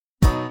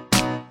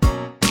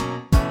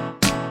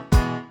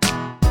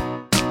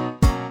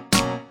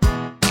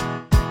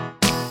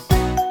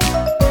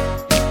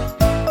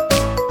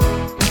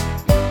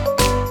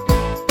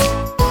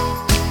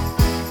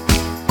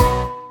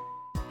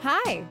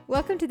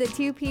Welcome to the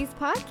Two Piece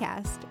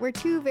Podcast, where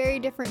two very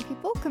different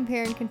people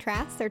compare and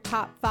contrast their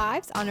top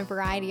fives on a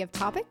variety of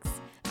topics.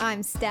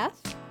 I'm Steph.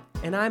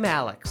 And I'm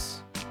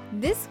Alex.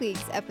 This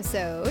week's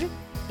episode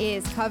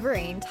is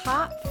covering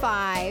top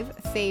 5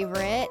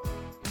 favorite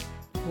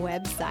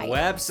websites.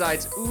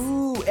 Websites.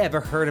 Ooh, ever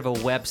heard of a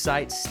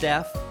website,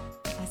 Steph?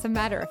 As a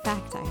matter of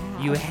fact, I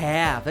have. You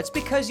have. That's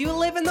because you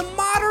live in the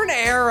modern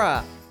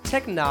era.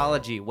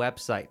 Technology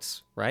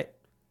websites, right?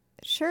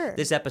 Sure.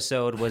 This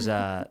episode was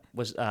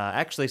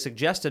actually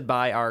suggested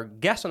by our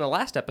guest on the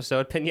last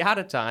episode,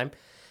 Pinata Time.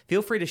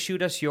 Feel free to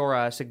shoot us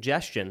your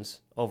suggestions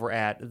over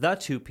at The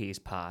Two Piece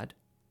Pod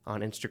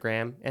on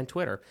Instagram and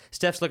Twitter.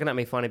 Steph's looking at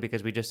me funny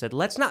because we just said,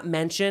 let's not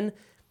mention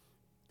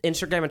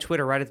Instagram and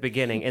Twitter right at the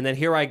beginning, and then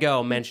here I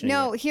go mentioning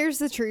it. Here's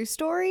the true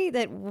story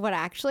that what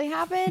actually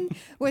happened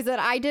was that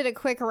I did a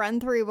quick run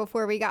through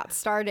before we got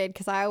started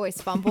because I always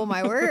fumble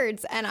my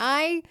words. And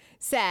I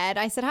said,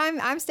 hi,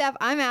 I'm Steph,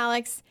 I'm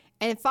Alex,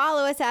 and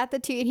follow us at the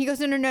two. And he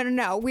goes,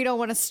 no. We don't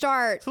want to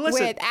start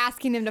with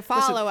asking them to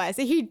follow us.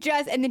 And he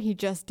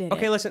just did it.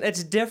 Okay, listen,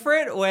 it's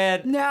different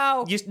when...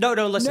 No, listen.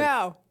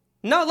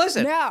 No,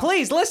 listen. No.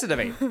 Please listen to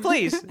me.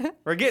 Please.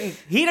 We're getting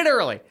heated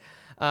early.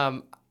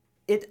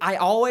 I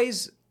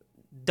always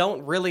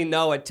don't really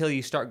know until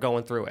you start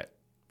going through it,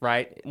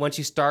 right? Once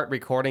you start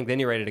recording, then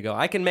you're ready to go.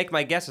 I can make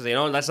my guesses.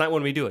 That's not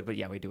when we do it, but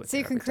yeah, we do it. So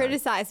you can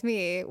criticize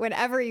me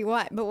whenever you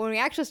want, but when we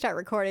actually start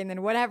recording,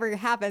 then whatever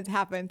happens,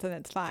 and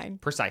it's fine.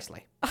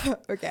 Precisely.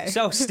 Okay.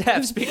 So,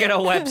 Steph, speaking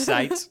of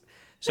websites,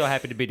 so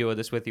happy to be doing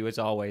this with you as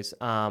always.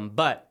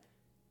 But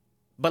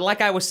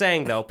like I was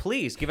saying, though,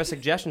 please give us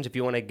suggestions if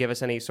you want to give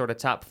us any sort of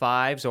top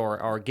fives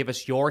or give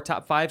us your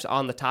top fives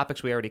on the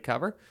topics we already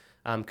cover,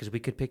 because we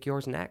could pick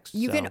yours next.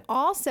 You can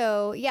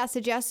also,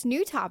 suggest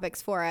new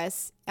topics for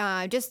us.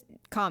 Just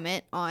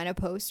comment on a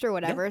post or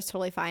whatever. It's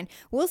totally fine.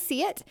 We'll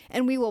see it,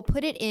 and we will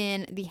put it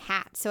in the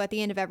hat. So at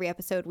the end of every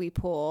episode, we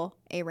pull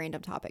a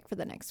random topic for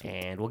the next week.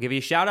 And we'll give you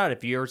a shout-out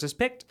if yours is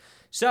picked.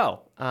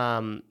 So,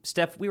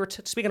 Steph, we were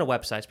speaking of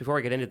websites. Before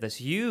we get into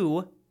this,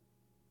 you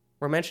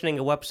were mentioning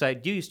a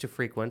website you used to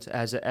frequent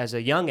as a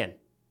youngin'.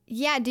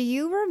 Yeah, do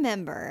you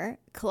remember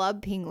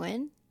Club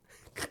Penguin?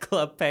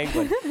 Club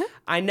Penguin.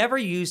 I never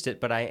used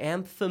it, but I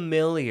am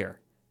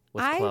familiar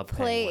with Club Penguin.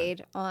 I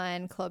played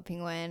on Club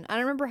Penguin. I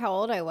don't remember how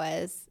old I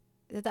was.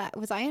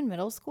 Was I in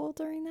middle school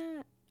during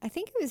that? I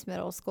think it was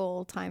middle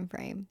school time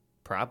frame.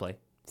 Probably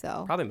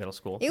middle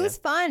school. It was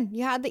fun.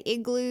 You had the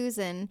igloos,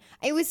 and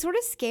it was sort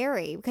of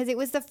scary because it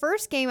was the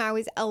first game I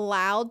was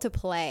allowed to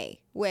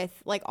play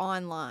with, like,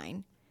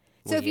 online.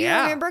 So if you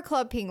remember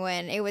Club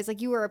Penguin, it was like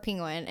you were a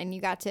penguin and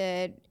you got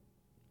to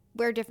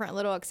wear different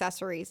little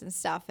accessories and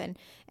stuff, and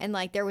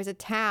like there was a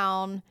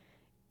town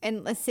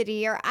and a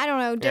city, or I don't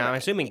know. Yeah, I'm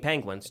assuming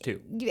penguins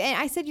too. And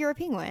I said you're a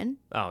penguin.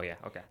 Oh yeah,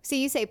 okay. So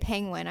you say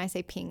penguin, I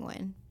say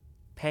penguin.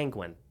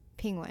 Penguin.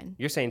 Penguin.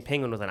 You're saying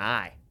penguin with an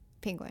I.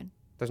 Penguin.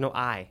 There's no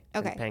I in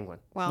Okay. penguin.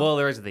 Well,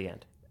 there is at the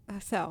end.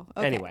 So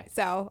okay. Anyway.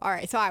 So all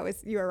right. So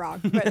you were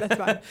wrong, but that's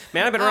fine.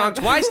 Man, I've been wrong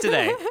twice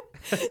today.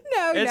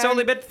 It's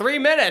only been 3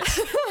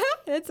 minutes.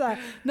 It's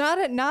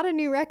not a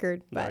new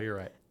record. But, no, you're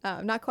right.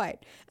 Not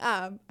quite.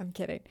 I'm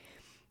kidding.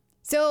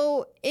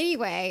 So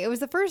anyway, it was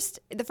the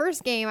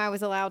first game I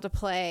was allowed to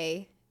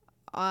play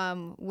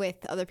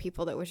with other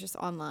people that was just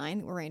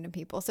online, random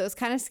people. So it's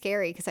kind of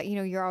scary because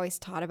you're always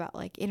taught about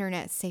like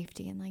internet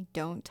safety and like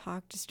don't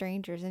talk to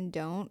strangers and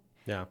don't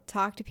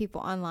talk to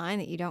people online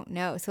that you don't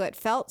know. So it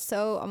felt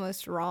so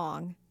almost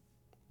wrong.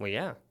 Well,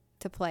 yeah.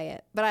 To play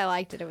it, but I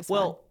liked it. It was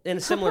fun. In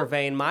a similar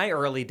vein, my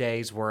early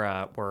days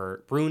were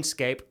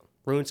RuneScape.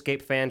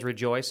 RuneScape fans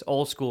rejoice.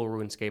 Old school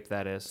RuneScape,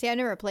 that is. See, I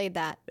never played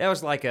that. That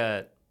was like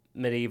a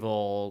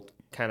medieval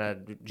kind of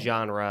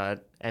genre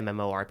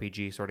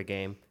MMORPG sort of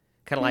game.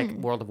 Kind of like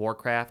World of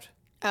Warcraft.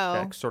 Oh.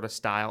 That sort of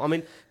style. I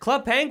mean,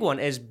 Club Penguin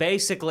is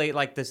basically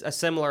like this, a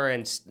similar,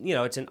 and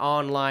it's an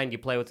online, you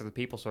play with other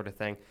people sort of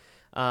thing.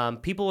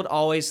 People would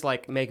always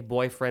like make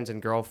boyfriends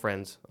and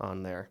girlfriends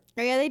on there.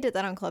 Oh yeah, they did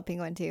that on Club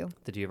Penguin too.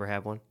 Did you ever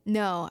have one?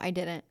 No, I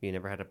didn't. You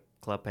never had a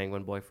Club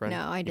Penguin boyfriend?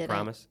 No, I didn't. You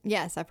promise?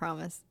 Yes, I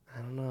promise.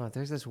 I don't know.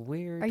 There's this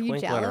weird Are you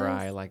twinkle in her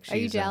jealous? eye. Like she's, Are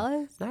you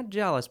jealous? Not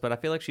jealous, but I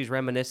feel like she's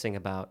reminiscing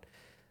about,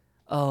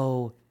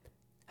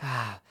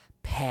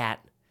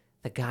 Pat,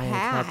 the guy in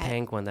Club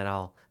Penguin that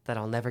I'll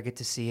never get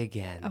to see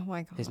again. Oh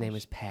my gosh. His name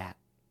is Pat.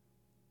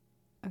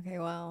 Okay,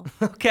 well.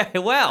 Okay,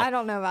 well. I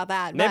don't know about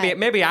that.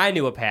 Maybe I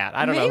knew a Pat.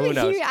 I don't know. Who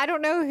knows? I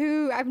don't know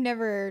who. I've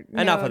never.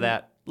 Enough of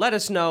that. Let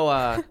us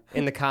know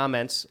in the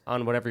comments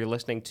on whatever you're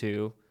listening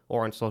to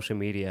or on social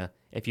media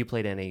if you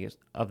played any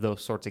of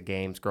those sorts of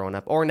games growing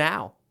up or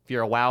now. If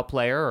you're a WoW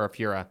player or if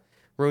you're a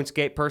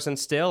RuneScape person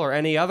still or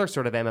any other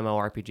sort of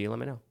MMORPG, let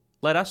me know.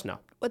 Let us know.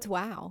 What's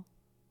WoW?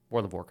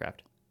 World of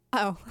Warcraft.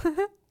 Oh.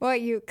 Well,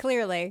 you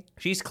clearly.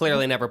 She's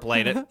clearly never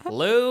played it.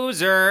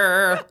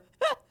 Loser.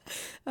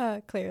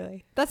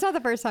 Clearly. That's not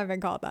the first time I've been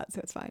called that, so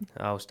it's fine.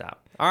 Oh,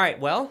 stop. All right,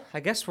 well,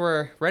 I guess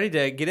we're ready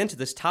to get into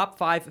this top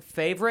 5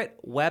 favorite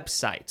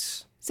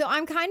websites. So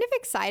I'm kind of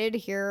excited to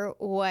hear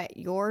what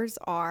yours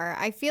are.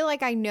 I feel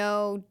like I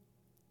know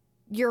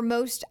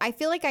I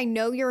feel like I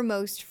know your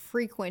most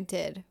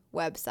frequented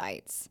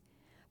websites,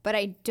 but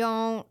I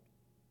don't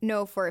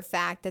know for a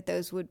fact that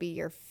those would be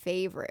your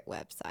favorite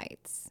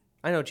websites.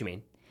 I know what you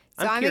mean.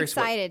 So I'm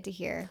excited to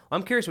hear.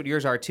 I'm curious what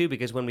yours are too,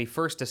 because when we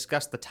first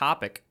discussed the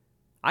topic,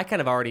 I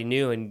kind of already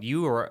knew, and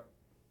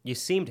you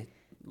seemed a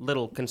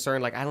little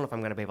concerned, like, I don't know if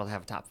I'm going to be able to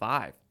have a top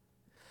 5.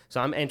 So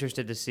I'm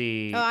interested to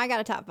see. Oh, I got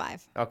a top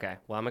 5. Okay,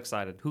 well, I'm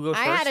excited. Who goes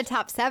first? I had a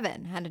top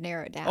 7. Had to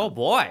narrow it down. Oh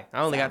boy,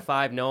 I only got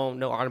 5. No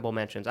honorable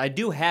mentions. I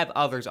do have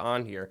others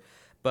on here,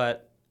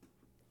 but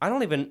I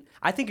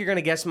think you're going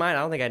to guess mine. I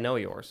don't think I know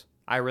yours.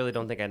 I really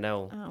don't think I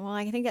know. Well,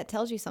 I think that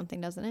tells you something,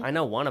 doesn't it? I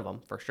know one of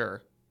them for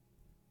sure.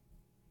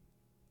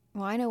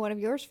 Well, I know one of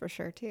yours for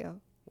sure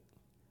too.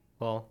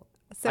 Well,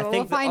 so I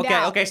think we'll find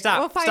out. Okay, stop.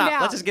 We'll find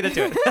out. Let's just get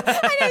into it.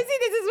 I know. See,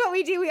 this is what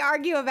we do. We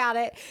argue about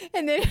it,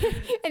 and then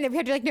we have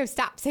to be like, no,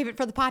 stop. Save it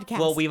for the podcast.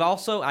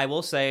 Well, I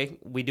will say,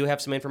 we do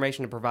have some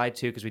information to provide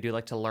too, because we do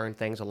like to learn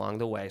things along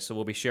the way. So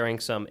we'll be sharing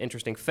some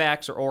interesting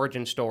facts or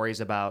origin stories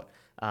about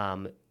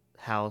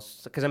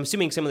because I'm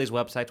assuming some of these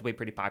websites will be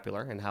pretty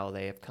popular and how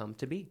they have come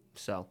to be.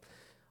 So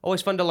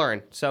always fun to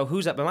learn. So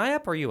who's up? Am I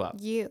up or you up?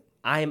 You.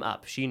 I'm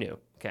up. She knew.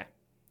 Okay.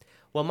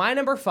 Well, my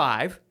number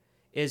 5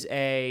 is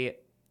a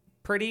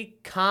pretty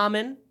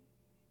common,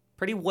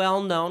 pretty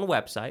well-known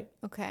website.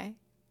 Okay.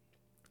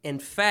 In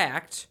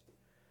fact,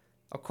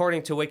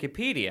 according to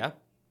Wikipedia,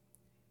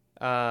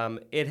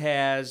 it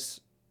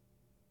has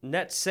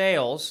net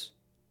sales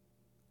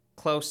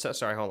close to,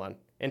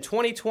 in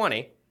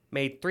 2020,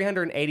 made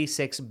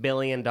 $386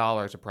 billion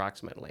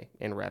approximately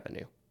in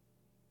revenue.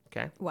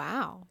 Okay?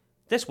 Wow.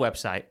 This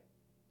website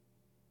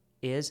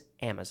is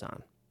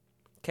Amazon.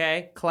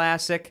 Okay?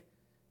 Classic,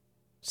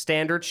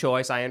 standard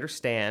choice, I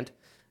understand.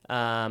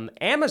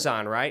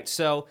 Amazon, right?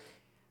 So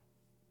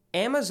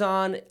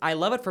Amazon, I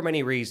love it for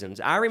many reasons.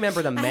 I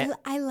remember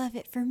I love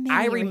it for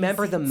many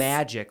reasons. the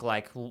magic,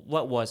 like,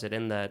 what was it,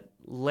 in the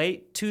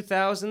late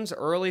 2000s,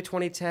 early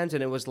 2010s,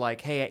 and it was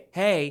like,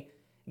 hey,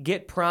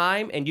 get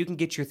Prime, and you can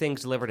get your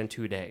things delivered in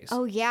 2 days.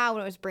 Oh, yeah,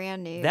 when it was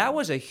brand new. That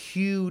was a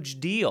huge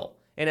deal.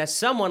 And as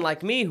someone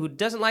like me who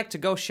doesn't like to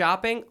go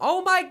shopping,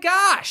 oh my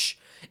gosh,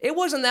 it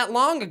wasn't that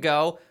long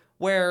ago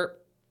where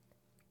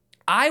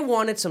I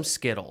wanted some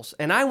Skittles,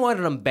 and I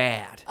wanted them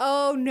bad.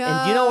 Oh, no.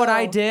 And you know what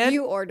I did?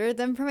 You ordered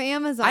them from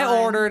Amazon.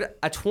 I ordered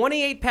a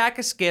 28-pack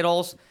of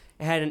Skittles.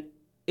 It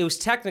was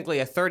technically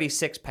a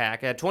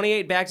 36-pack. It had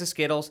 28 bags of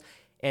Skittles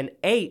and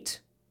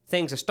 8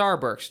 things of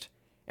Starburst.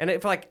 And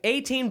for like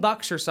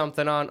 $18 or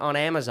something on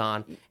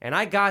Amazon. And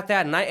I got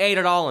that, and I ate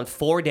it all in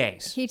 4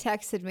 days. He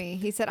texted me.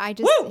 He said, I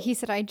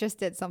just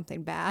did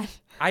something bad.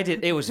 I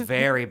did. It was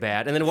very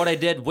bad. And then what I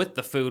did with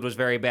the food was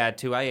very bad,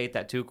 too. I ate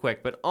that too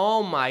quick. But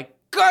oh, my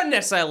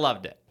goodness, I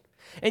loved it.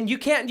 And you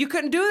couldn't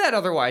do that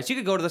otherwise. You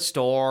could go to the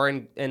store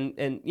and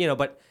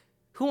but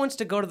who wants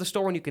to go to the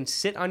store when you can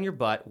sit on your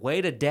butt,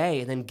 wait a day,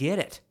 and then get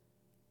it?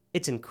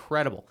 It's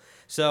incredible.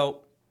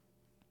 So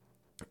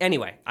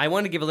anyway, I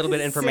wanted to give a little bit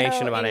of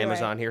information about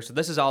Amazon here. So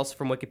this is also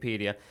from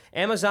Wikipedia.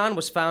 Amazon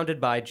was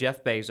founded by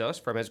Jeff Bezos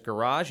from his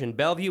garage in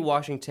Bellevue,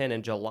 Washington,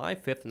 in July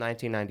 5th,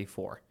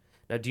 1994.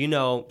 Now, do you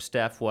know,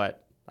 Steph,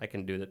 what I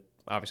can do that,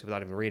 obviously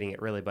without even reading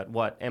it really, but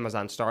what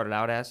Amazon started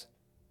out as?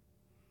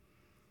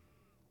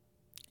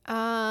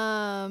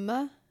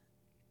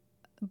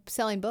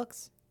 Selling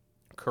books.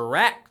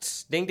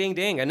 Correct. Ding, ding,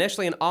 ding.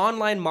 Initially an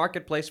online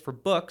marketplace for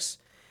books,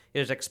 it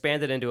has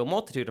expanded into a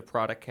multitude of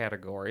product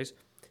categories.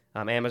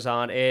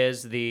 Amazon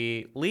is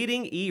the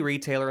leading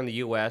e-retailer in the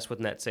U.S. with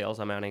net sales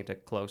amounting to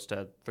close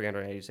to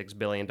 $386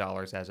 billion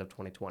as of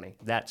 2020.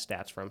 That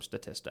stats from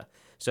Statista.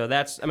 So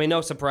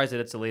no surprise that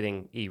it's the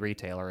leading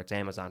e-retailer. It's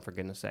Amazon, for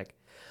goodness sake.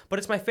 But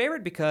it's my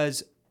favorite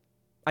because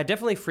I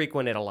definitely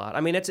frequent it a lot.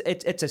 I mean, it's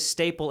a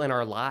staple in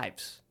our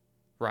lives,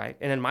 right?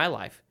 And in my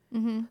life.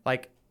 Mm-hmm.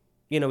 Like,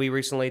 we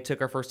recently took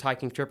our first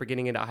hiking trip. We're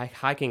getting into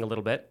hiking a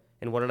little bit.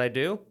 And what did I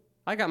do?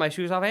 I got my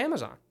shoes off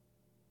Amazon.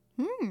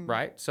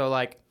 Right? So,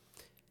 like...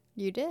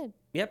 You did.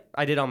 Yep.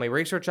 I did all my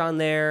research on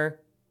there.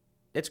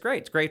 It's great.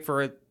 It's great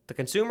for the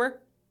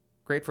consumer,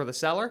 great for the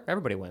seller.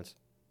 Everybody wins.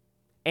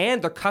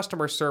 And their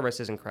customer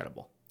service is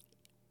incredible.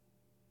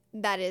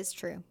 That is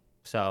true.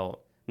 So,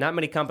 not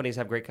many companies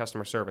have great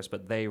customer service,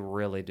 but they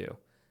really do.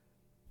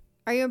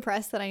 Are you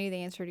impressed that I knew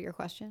the answer to your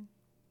question?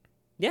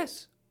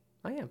 Yes,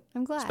 I am.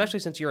 I'm glad.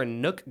 Especially since you're a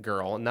Nook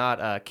girl, not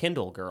a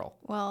Kindle girl.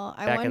 Well,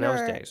 in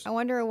those days. I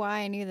wonder why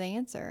I knew the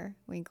answer.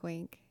 Wink,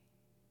 wink.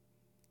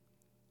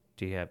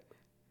 Do you have...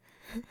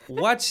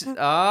 What?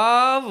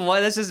 Oh,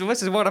 well, this is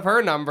one of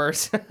her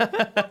numbers.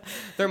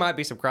 There might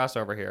be some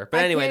crossover here,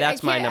 but anyway,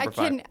 that's my number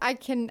 5. I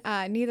can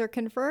neither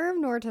confirm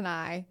nor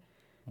deny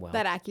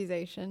that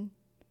accusation.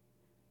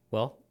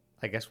 Well,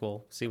 I guess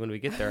we'll see when we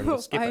get there, and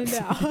we'll skip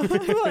it.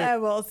 I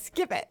will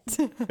skip it.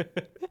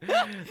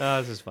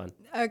 Oh, this is fun.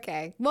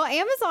 Okay. Well,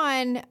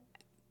 Amazon.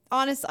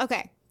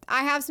 Okay,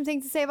 I have some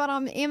things to say about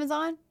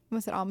Amazon. I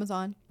said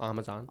Amazon.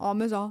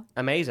 Amazon.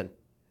 Amazing.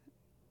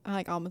 I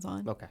like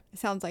Amazon. Okay. It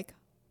sounds like.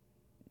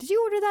 Did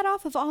you order that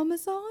off of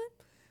Amazon?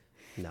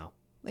 No.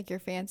 Like your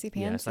fancy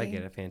pantsy. Yes, I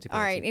get it. Fancy pantsy.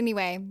 All right.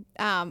 Anyway,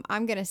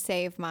 I'm gonna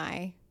save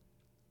my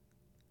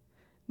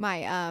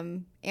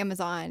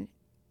Amazon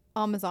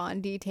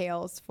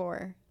details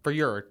for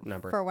your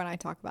number. for when I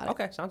talk about it.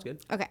 Okay, sounds good.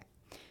 Okay.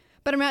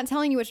 But I'm not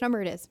telling you which number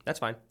it is. That's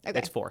fine. Okay.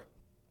 It's 4.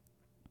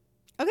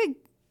 Okay.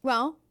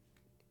 Well,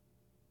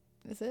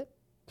 is it?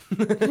 I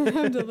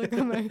have to look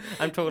on my...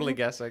 I'm totally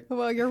guessing.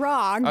 Well, you're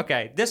wrong.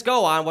 Okay, just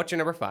go on. What's your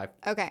number 5?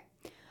 Okay.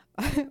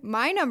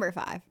 My number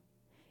 5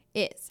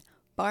 is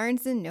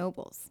Barnes and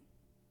Nobles.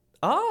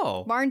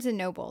 Oh, Barnes and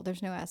Noble.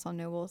 There's no S on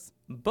Nobles.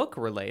 book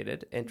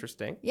related.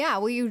 Interesting. Yeah.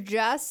 Well, you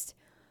just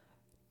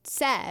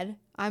said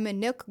I'm a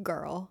Nook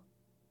girl.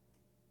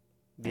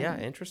 Yeah,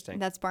 interesting.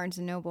 That's Barnes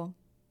and Noble.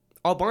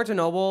 Oh, Barnes &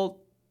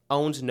 Noble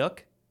owns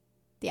Nook?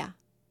 Yeah.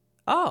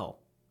 Oh,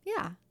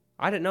 Yeah.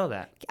 I didn't know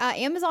that.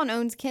 Amazon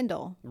owns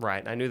Kindle.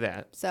 Right, I knew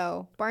that.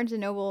 So Barnes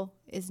and Noble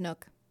is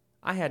Nook.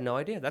 I had no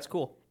idea. That's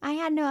cool. I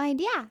had no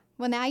idea.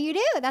 Well, now you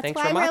do. That's Thanks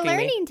why for we're mocking me.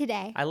 learning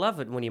today. I love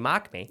it when you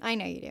mock me. I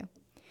know you do.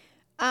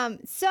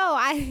 So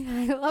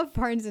I love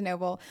Barnes and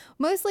Noble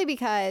mostly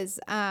because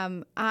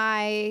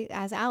I,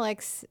 as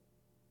Alex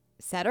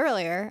said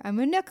earlier, I'm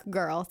a Nook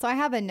girl. So I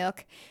have a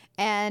Nook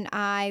and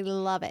I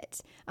love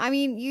it. I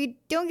mean, you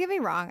don't get me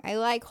wrong. I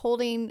like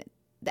holding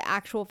the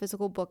actual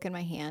physical book in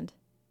my hand.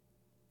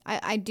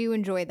 I do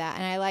enjoy that.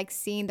 And I like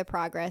seeing the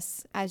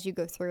progress as you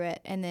go through it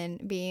and then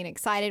being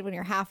excited when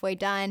you're halfway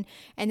done.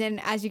 And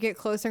then as you get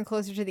closer and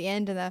closer to the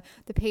end and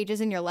the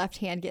pages in your left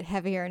hand get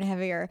heavier and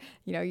heavier,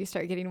 you know, you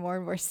start getting more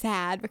and more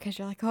sad because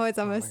you're like, oh, it's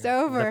almost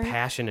over. The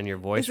passion in your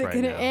voice Is it right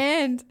gonna now.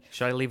 end?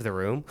 Should I leave the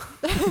room?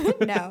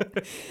 No.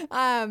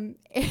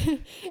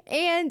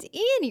 And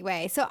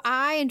anyway, so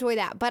I enjoy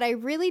that. But I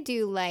really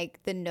do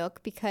like the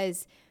Nook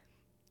because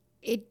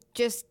it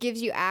just gives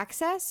you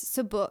access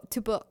to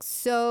books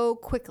so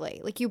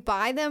quickly. Like you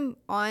buy them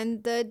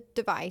on the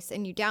device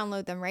and you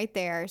download them right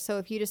there. So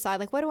if you decide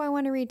like, what do I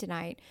want to read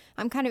tonight?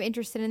 I'm kind of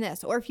interested in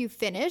this. Or if you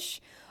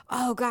finish,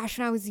 oh gosh,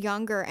 when I was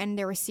younger and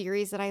there were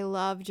series that I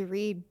loved to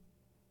read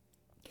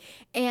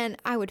and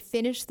I would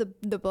finish the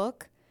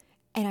book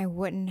and I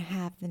wouldn't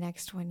have the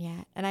next one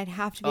yet. And I'd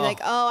have to be like,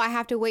 oh, I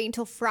have to wait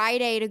until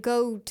Friday to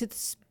go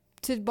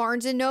to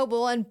Barnes and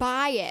Noble and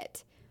buy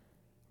it.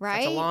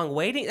 Right?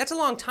 That's a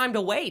long time to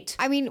wait.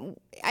 I mean,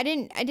 I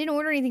didn't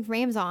order anything from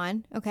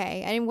Amazon.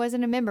 Okay. I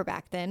wasn't a member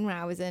back then when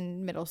I was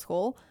in middle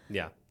school.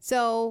 Yeah.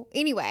 So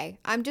anyway,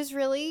 I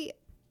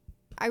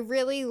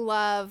really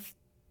love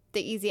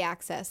the easy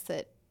access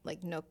that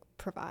like Nook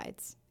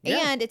provides.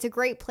 Yeah. And it's a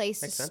great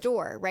place Makes to sense.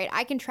 store, right?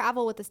 I can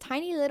travel with this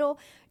tiny little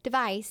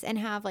device and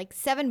have like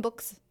 7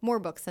 books, more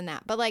books than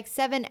that, but like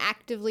 7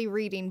 actively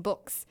reading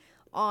books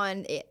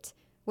on it.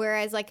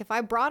 Whereas like if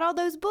I brought all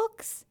those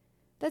books,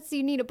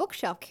 you need a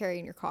bookshelf carry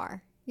in your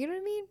car. You know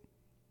what I mean?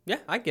 Yeah,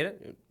 I get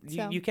it.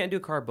 You can't do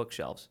car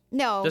bookshelves.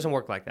 No. It doesn't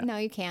work like that. No,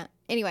 you can't.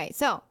 Anyway,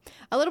 so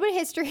a little bit of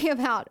history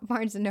about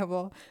Barnes &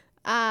 Noble.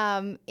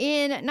 In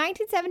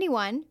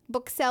 1971,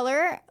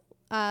 bookseller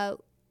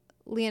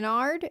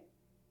Leonard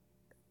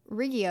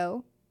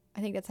Riggio, I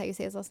think that's how you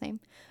say his last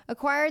name,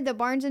 acquired the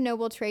Barnes &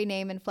 Noble trade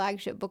name and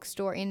flagship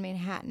bookstore in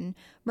Manhattan,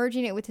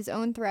 merging it with his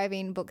own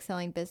thriving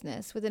book-selling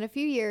business. Within a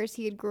few years,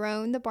 he had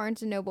grown the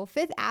Barnes & Noble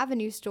Fifth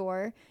Avenue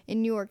store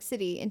in New York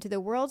City into the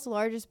world's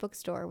largest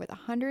bookstore with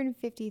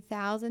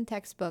 150,000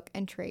 textbook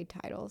and trade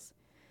titles.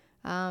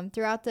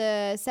 Throughout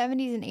the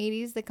 70s and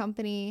 80s, the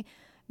company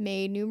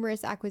made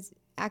numerous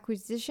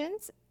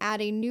acquisitions,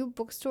 adding new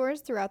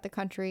bookstores throughout the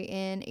country.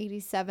 In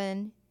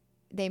 87,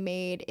 they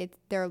made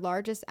their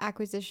largest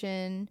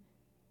acquisition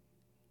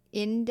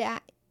in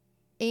Dash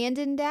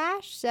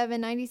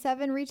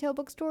 797 retail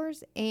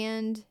bookstores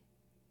and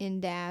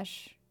in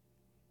Dash.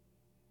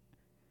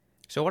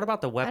 So what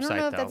about the website, I don't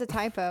know if though? that's a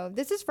typo.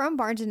 This is from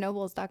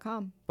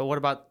barnesandnobles.com. But what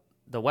about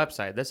the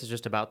website? This is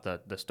just about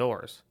the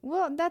stores.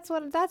 Well, that's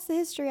the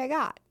history I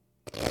got.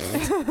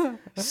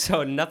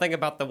 So nothing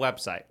about the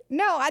website.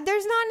 No,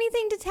 there's not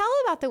anything to tell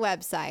about the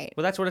website.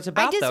 Well, that's what it's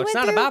about, just though. It's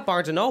went not through- about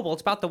Barnes & Noble.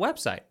 It's about the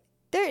website.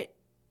 There.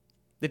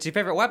 It's your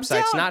favorite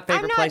websites, not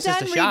favorite places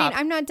to shop.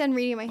 I'm not done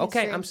reading my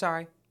history. Okay, I'm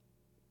sorry.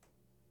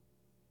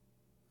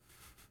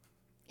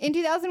 In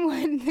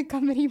 2001, the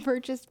company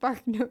purchased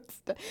SparkNotes.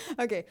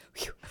 Okay.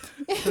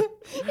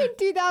 In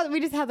 2000, we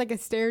just had like a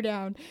stare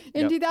down.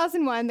 In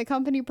 2001, the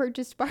company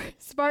purchased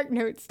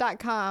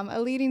SparkNotes.com, a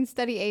leading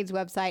study aids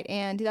website,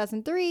 and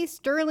 2003,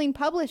 Sterling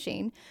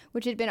Publishing,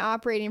 which had been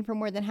operating for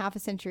more than half a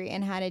century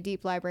and had a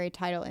deep library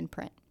title in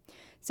print.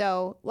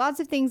 So lots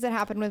of things that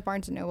happened with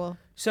Barnes & Noble.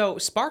 So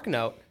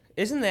SparkNote,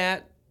 isn't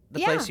that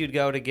the place you'd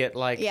go to get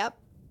like... Yep.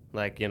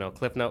 Like,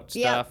 Cliff Note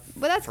Yep. stuff.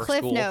 Well, that's for Cliff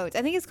school. Notes.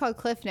 I think it's called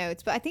Cliff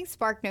Notes, but I think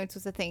Spark Notes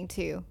was a thing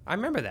too. I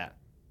remember that.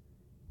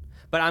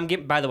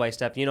 But by the way,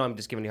 Steph, I'm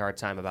just giving you a hard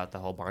time about the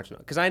whole Barnes &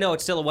 Noble. Because I know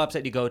it's still a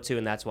website you go to,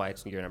 and that's why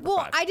it's your number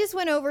 5. I just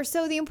went over.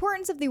 So the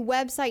importance of the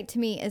website to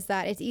me is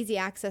that it's easy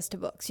access to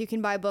books. You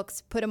can buy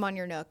books, put them on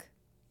your Nook.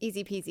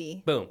 Easy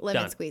peasy. Boom.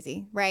 Lemon Done.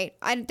 squeezy. Right?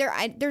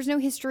 There's no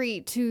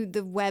history to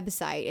the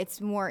website. It's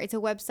a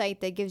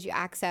website that gives you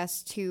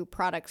access to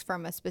products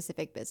from a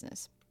specific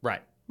business.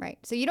 Right. Right.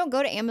 So you don't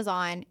go to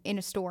Amazon in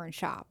a store and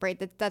shop, right?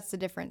 That's the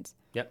difference.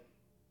 Yep.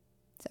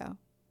 So.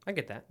 I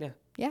get that. Yeah.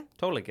 Yeah.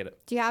 Totally get it.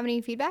 Do you have any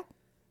feedback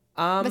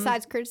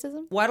besides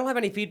criticism? Well, I don't have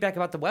any feedback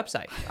about the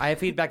website. I have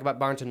feedback about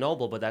Barnes &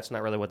 Noble, but that's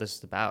not really what this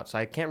is about. So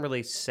I can't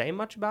really say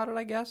much about it,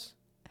 I guess.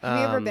 Have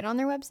you ever been on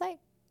their website?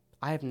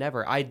 I have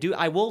never. I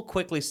will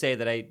quickly say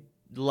that I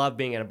love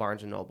being at a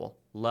Barnes & Noble.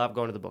 Love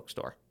going to the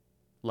bookstore.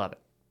 Love it.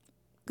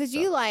 Because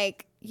you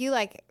like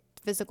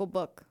physical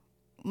book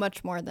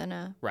much more than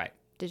a Right.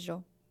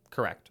 digital.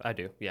 Correct. I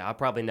do. Yeah, I'll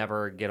probably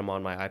never get them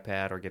on my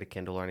iPad or get a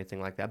Kindle or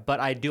anything like that. But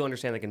I do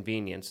understand the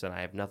convenience, and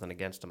I have nothing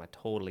against them. I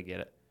totally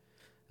get it.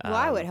 Well,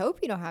 I would hope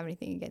you don't have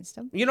anything against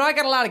them. You know, I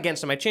got a lot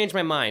against them. I changed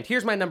my mind.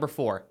 Here's my number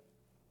 4.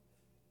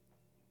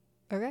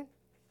 Okay.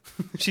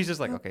 She's just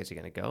like, okay, is he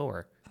going to go?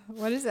 Or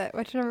What is it?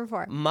 What's your number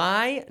 4?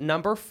 my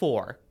number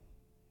 4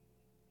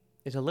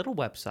 is a little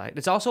website.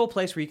 It's also a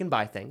place where you can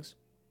buy things.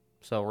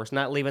 So we're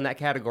not leaving that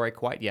category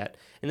quite yet.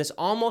 And this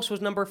almost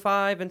was number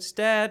 5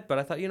 instead, but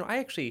I thought,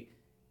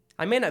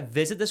 I may not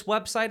visit this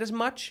website as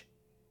much,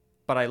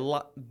 but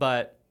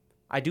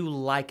I do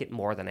like it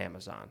more than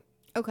Amazon.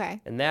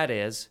 Okay. And that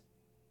is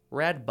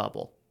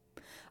Redbubble.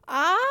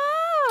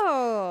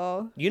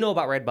 Oh. You know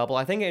about Redbubble.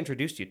 I think I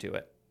introduced you to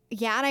it.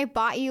 Yeah, and I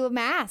bought you a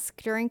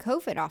mask during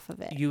COVID off of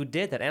it. You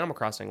did, that Animal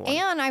Crossing one.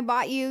 And I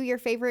bought you your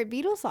favorite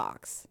Beetle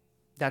socks.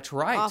 That's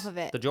right. Off of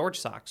it. The George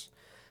socks.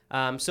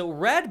 So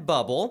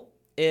Redbubble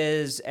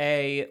is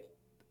a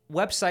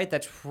website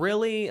that's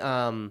really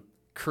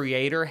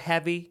creator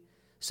heavy.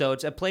 So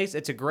it's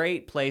a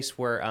great place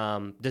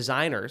where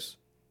designers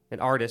and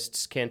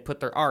artists can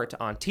put their art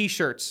on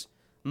T-shirts,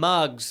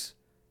 mugs,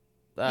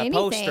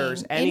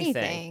 posters,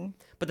 anything.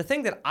 But the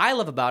thing that I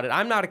love about it,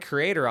 I'm not a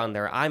creator on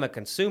there. I'm a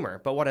consumer.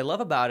 But what I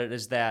love about it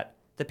is that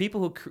the people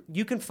who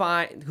you can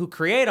find who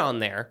create on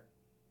there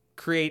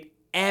create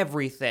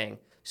everything.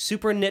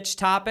 Super niche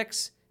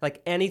topics,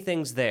 like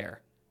anything's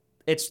there.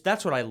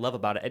 That's what I love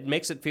about it. It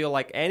makes it feel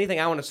like anything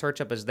I want to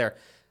search up is there.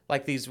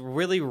 Like these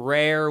really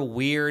rare,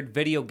 weird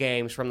video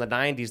games from the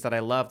 90s that I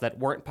love that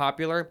weren't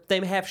popular,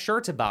 they have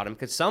shirts about them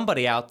because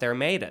somebody out there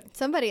made it.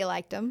 Somebody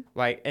liked them.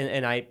 Right.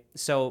 And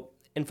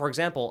for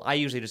example, I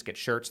usually just get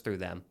shirts through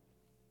them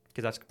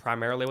because that's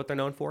primarily what they're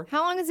known for.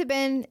 How long has it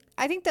been?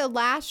 I think the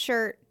last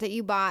shirt that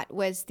you bought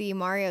was the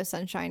Mario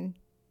Sunshine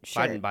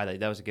shirt. I didn't buy that.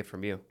 That was a gift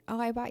from you. Oh,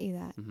 I bought you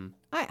that. Mm-hmm.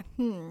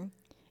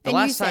 And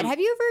last you said, time- have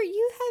you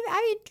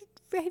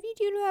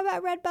do you know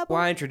about Redbubble? Well,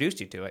 I introduced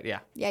you to it, yeah.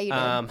 Yeah, you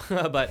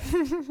did. But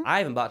I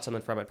haven't bought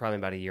something from it probably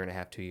about 1.5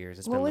 years, 2 years.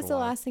 It's What been a was little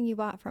the while. last thing you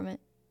bought from it?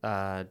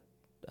 A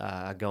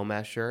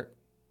Gomez shirt.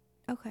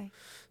 Okay.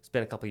 It's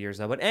been a couple years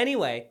though. But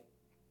anyway,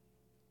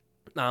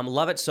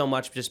 love it so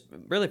much. Just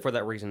really for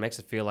that reason, makes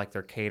it feel like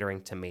they're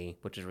catering to me,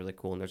 which is really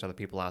cool. And there's other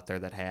people out there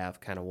that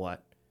have kind of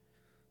what,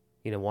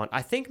 want.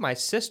 I think my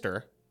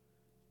sister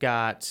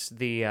got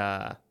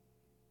the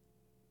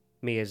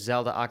me a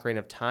Zelda Ocarina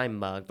of Time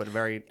mug, but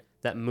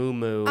that Moo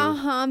Moo.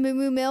 Moo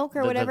Moo Milk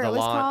or whatever it was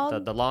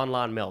called. The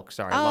Lon Milk.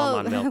 Sorry,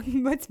 Lon Milk.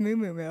 What's Moo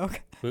Moo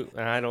Milk?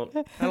 I don't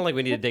think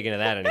we need to dig into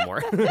that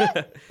anymore.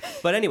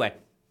 But anyway,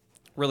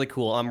 really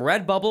cool.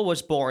 Redbubble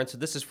was born. So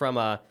this is from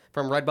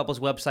Redbubble's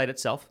website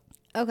itself.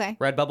 Okay.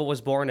 Redbubble was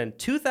born in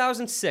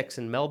 2006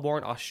 in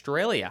Melbourne,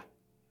 Australia.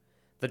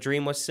 The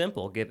dream was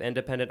simple: give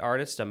independent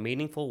artists a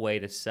meaningful way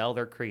to sell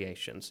their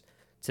creations.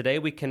 Today,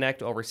 we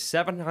connect over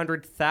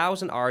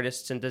 700,000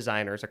 artists and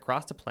designers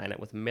across the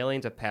planet with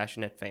millions of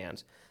passionate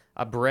fans.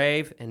 A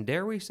brave and,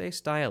 dare we say,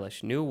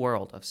 stylish new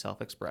world of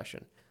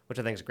self-expression, which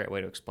I think is a great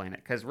way to explain it.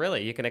 Because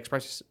really, you can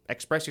express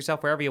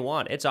yourself wherever you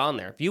want. It's on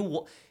there.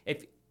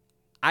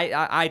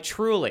 I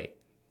truly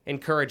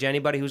encourage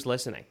anybody who's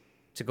listening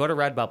to go to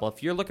Redbubble.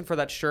 If you're looking for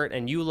that shirt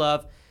and you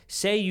love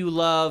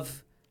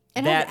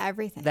It has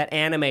everything. that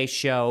anime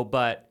show,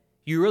 but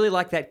you really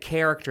like that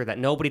character that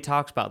nobody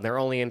talks about, and they're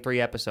only in 3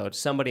 episodes,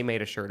 somebody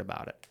made a shirt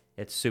about it.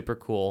 It's super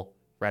cool.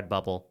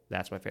 Redbubble,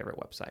 that's my favorite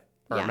website.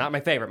 Or Yeah. not my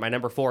favorite, my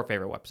number 4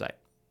 favorite website.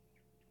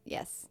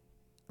 Yes.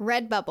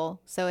 Redbubble.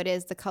 So it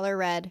is the color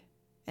red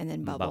and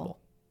then bubble.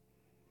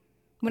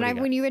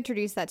 When you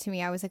introduced that to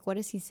me, I was like, what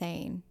is he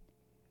saying?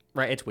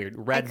 Right, it's weird.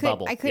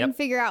 Redbubble. I couldn't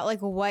figure out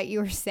like what you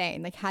were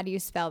saying. Like, how do you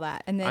spell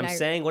that? And then I'm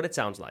saying what it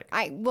sounds like.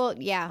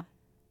 Yeah,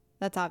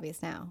 that's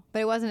obvious now,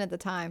 but it wasn't at the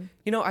time.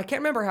 I can't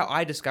remember how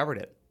I discovered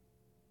it.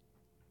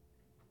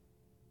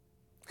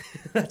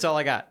 That's all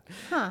I got.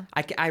 Huh.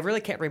 I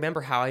really can't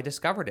remember how I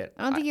discovered it.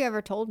 I don't think you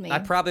ever told me. I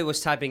probably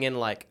was typing in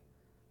like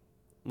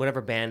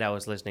whatever band I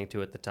was listening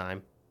to at the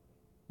time.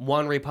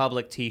 One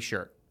Republic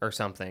t-shirt or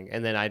something.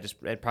 And then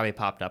it probably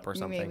popped up or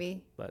something.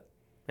 Maybe. But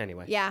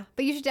anyway. Yeah,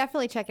 but you should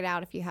definitely check it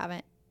out if you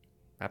haven't.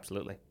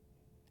 Absolutely.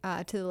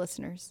 To the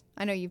listeners.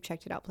 I know you've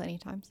checked it out plenty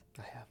of times.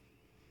 I have.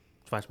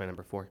 That's my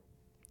number 4.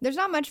 There's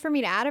not much for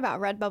me to add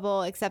about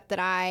Redbubble except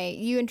that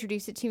you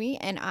introduced it to me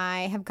and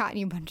I have gotten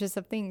you bunches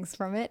of things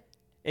from it.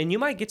 And you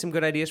might get some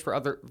good ideas for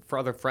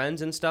other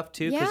friends and stuff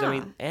too. Because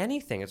Yeah.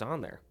 anything is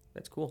on there.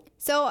 That's cool.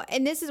 So,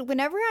 and this is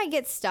whenever I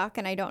get stuck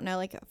and I don't know,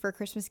 like for a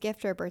Christmas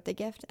gift or a birthday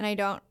gift, and I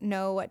don't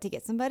know what to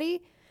get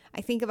somebody,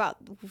 I think about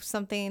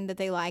something that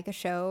they like, a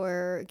show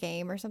or a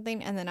game or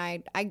something, and then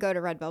I go to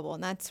Redbubble,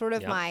 and that's sort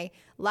of Yep. my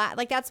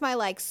that's my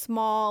like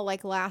small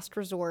like last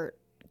resort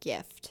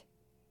gift.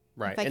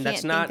 Right. If I And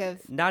that's can't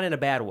think not in a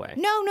bad way.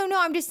 No.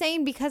 I'm just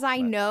saying because I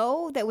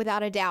know that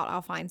without a doubt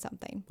I'll find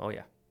something. Oh,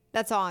 yeah.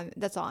 That's all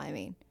I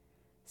mean.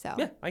 So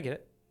Yeah, I get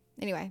it.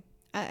 anyway,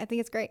 I think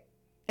it's great.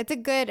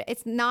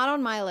 It's not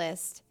on my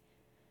list.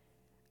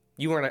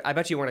 I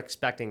bet you weren't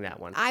expecting that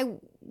one. I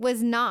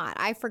was not.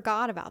 I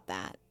forgot about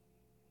that.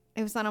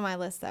 It was not on my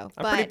list though.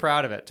 I'm pretty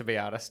proud of it, to be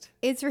honest.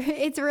 It's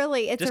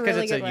really Just a because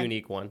really it's good a one.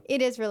 unique one.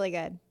 It is really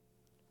good.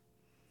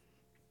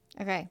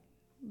 Okay.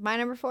 My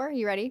number 4,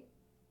 you ready?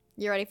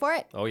 You ready for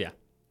it? Oh, yeah.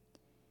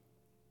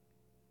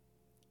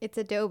 It's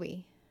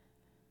Adobe.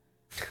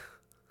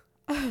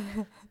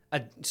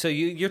 So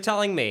you're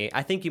telling me,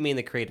 I think you mean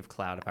the Creative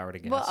Cloud, if I were to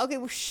guess. Well, okay,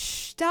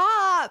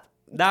 stop.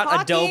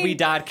 Not talking.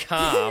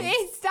 Adobe.com.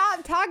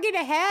 Stop talking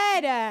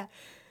ahead.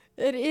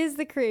 It is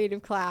the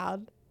Creative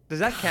Cloud. Does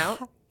that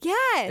count?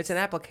 Yes. It's an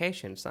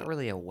application. It's not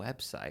really a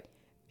website.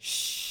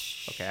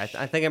 Shh. Okay,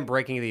 I think I'm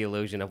breaking the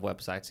illusion of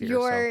websites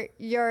here.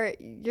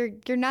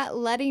 You're not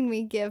letting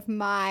me give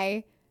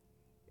my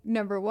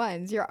number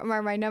ones.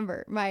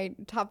 My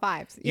top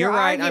 5s. You're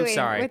right. I'm arguing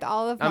sorry. With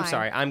all of mine. I'm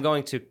sorry. I'm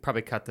going to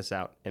probably cut this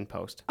out in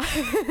post.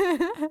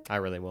 I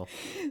really will.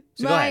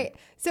 So go ahead.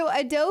 So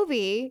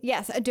Adobe,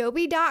 yes,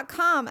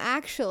 Adobe.com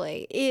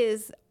actually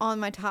is on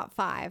my top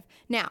 5.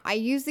 Now, I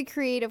use the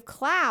Creative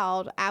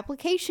Cloud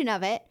application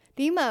of it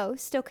the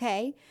most,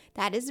 okay?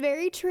 That is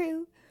very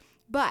true.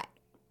 But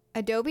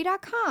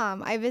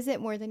Adobe.com, I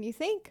visit more than you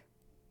think.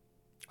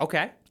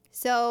 Okay.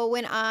 So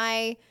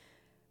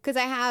because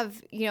I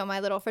have,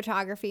 my little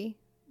photography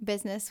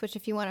business, which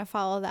if you want to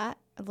follow that,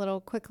 a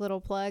quick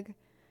little plug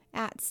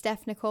at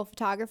Steph Nicole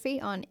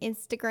Photography on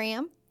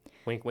Instagram.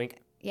 Wink,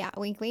 wink. Yeah,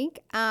 wink,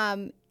 wink.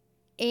 And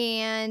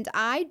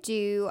I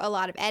do a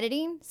lot of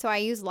editing. So I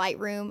use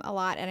Lightroom a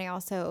lot, and I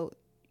also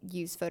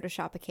use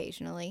Photoshop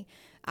occasionally.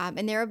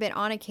 And there have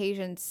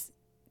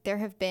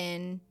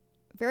been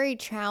very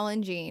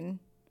challenging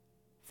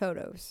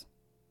photos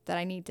that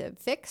I need to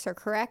fix or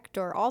correct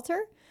or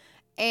alter.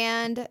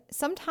 And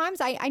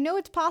sometimes I know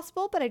it's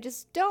possible, but I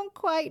just don't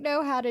quite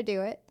know how to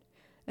do it.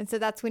 And so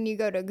that's when you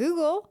go to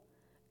Google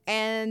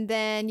and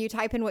then you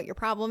type in what your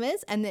problem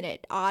is, and then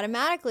it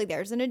automatically,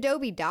 there's an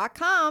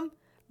Adobe.com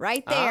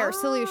right there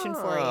solution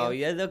for you. Oh,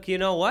 yeah. Look, you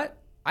know what?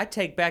 I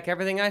take back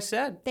everything I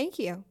said. Thank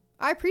you.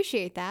 I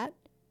appreciate that.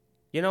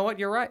 You know what?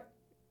 You're right.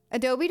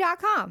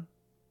 Adobe.com.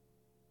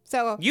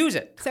 So Use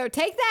it. So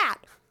take that.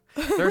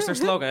 There's their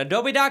slogan.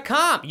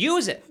 Adobe.com.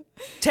 Use it.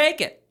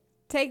 Take it.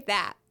 Take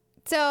that.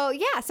 So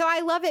yeah, so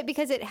I love it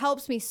because it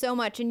helps me so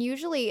much. And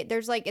usually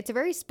it's a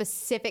very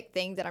specific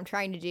thing that I'm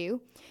trying to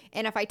do.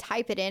 And if I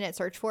type it in and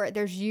search for it,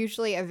 there's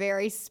usually a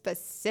very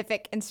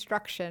specific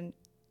instruction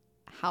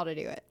how to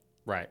do it.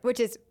 Right. Which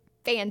is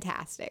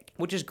fantastic.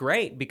 Which is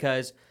great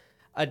because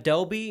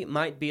Adobe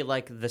might be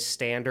like the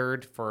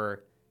standard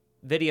for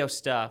video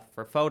stuff,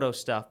 for photo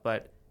stuff,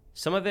 but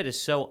some of it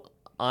is so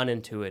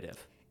unintuitive.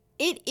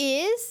 It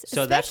is,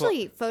 So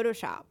especially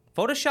Photoshop.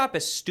 Photoshop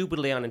is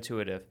stupidly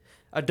unintuitive.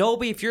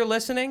 Adobe, if you're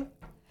listening,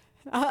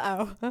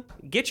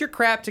 get your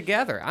crap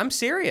together. I'm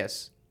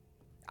serious.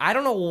 I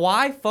don't know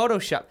why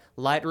Photoshop.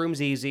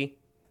 Lightroom's easy.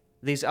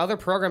 These other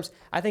programs,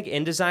 I think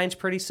InDesign's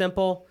pretty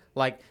simple.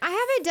 Like I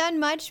haven't done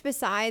much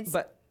besides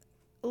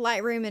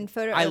Lightroom and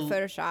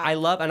Photoshop. I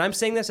love, and I'm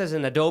saying this as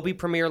an Adobe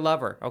Premiere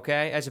lover,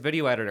 okay? As a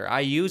video editor,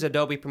 I use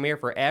Adobe Premiere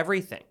for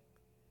everything.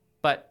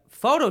 But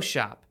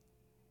Photoshop,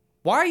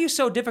 why are you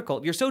so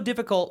difficult? You're so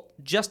difficult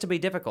just to be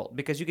difficult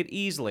because you could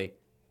easily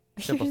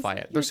simplify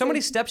it. There's so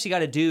many steps you got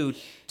to do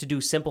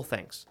simple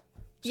things.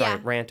 Sorry,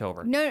 rant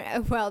over.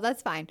 No, well,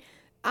 that's fine.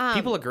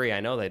 People agree.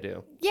 I know they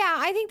do. Yeah,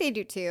 I think they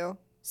do too.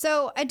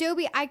 So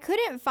Adobe, I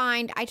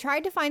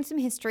tried to find some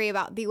history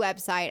about the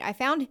website. I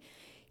found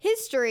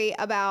history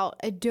about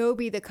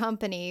Adobe, the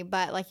company,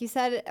 but like you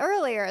said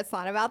earlier, it's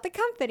not about the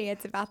company,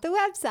 it's about the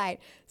website.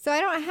 So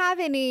I don't have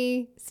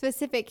any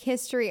specific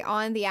history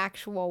on the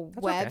actual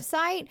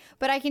website,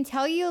 but I can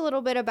tell you a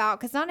little bit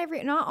about, because not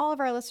all of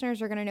our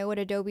listeners are going to know what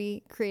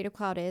Adobe Creative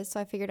Cloud is. So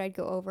I figured I'd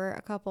go over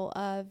a couple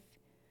of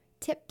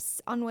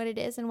tips on what it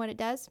is and what it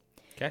does.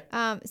 Okay.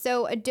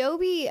 So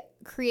Adobe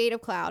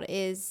Creative Cloud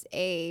is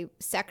a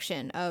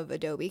section of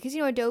Adobe, because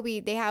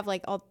Adobe, they have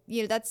like all,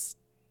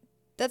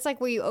 that's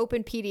like where you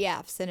open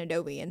PDFs in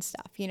Adobe and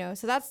stuff,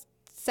 so that's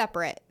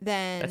separate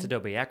than... That's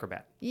Adobe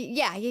Acrobat.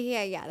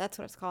 Yeah. That's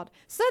what it's called.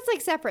 So that's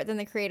like separate than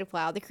the Creative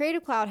Cloud. The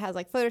Creative Cloud has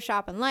like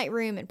Photoshop and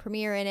Lightroom and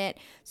Premiere in it.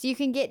 So you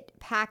can get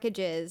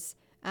packages.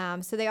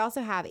 So they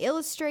also have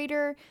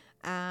Illustrator,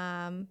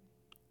 InDesign.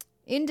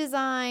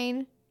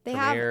 They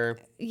Premiere.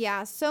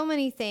 have, so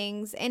many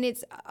things. And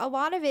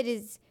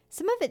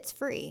some of it's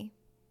free.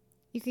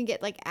 You can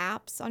get like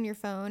apps on your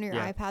phone or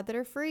your iPad that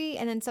are free.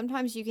 And then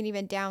sometimes you can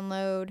even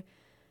download,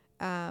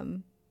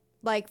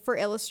 like for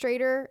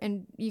Illustrator,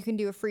 and you can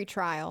do a free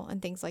trial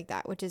and things like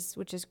that, which is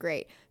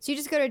great. So you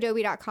just go to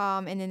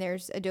adobe.com and then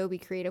there's Adobe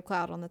Creative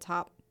Cloud on the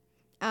top.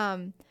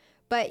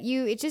 But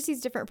it's just these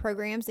different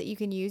programs that you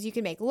can use. You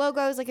can make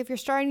logos. Like if you're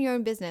starting your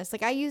own business,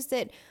 like I used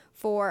it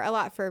for a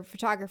lot for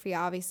photography,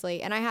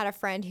 obviously. And I had a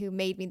friend who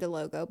made me the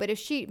logo, but if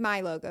she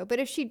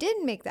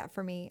didn't make that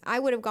for me, I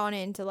would have gone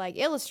into like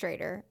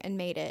Illustrator and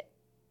made it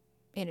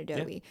in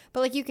Adobe. Yeah.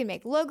 But like you can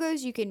make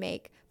logos, you can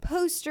make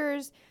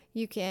posters,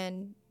 you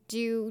can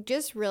do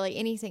just really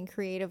anything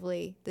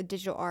creatively, the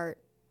digital art,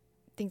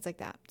 things like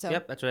that. So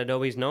yep, that's what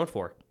Adobe's known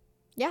for.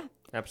 Yeah.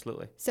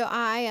 Absolutely. So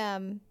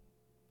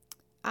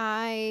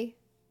I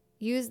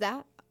use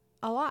that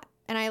a lot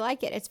and I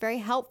like it. It's very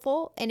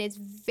helpful and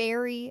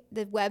the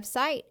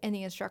website and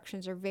the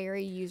instructions are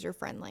very user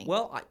friendly.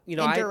 Well,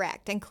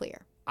 direct and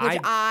clear, which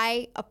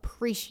I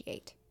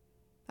appreciate.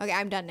 Okay,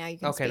 I'm done now. You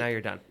can speak. Now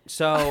you're done.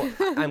 So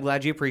I'm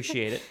glad you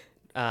appreciate it.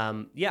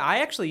 I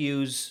actually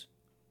use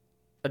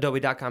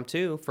Adobe.com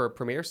too for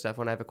Premiere stuff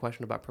when I have a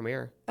question about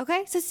Premiere.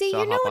 Okay, so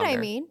you know what I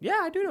mean.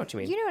 Yeah, I do know what you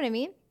mean. You know what I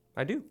mean.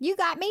 I do. You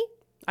got me.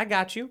 I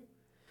got you.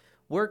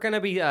 We're going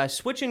to be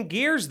switching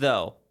gears,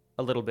 though,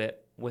 a little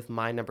bit with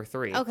my number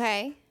 3.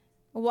 Okay.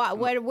 What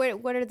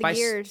are the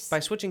gears?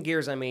 By switching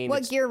gears, I mean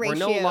what gear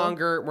ratio?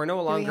 We're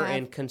no longer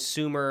in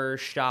consumer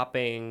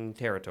shopping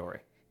territory.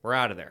 We're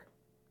out of there.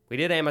 We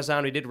did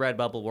Amazon, we did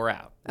Redbubble, we're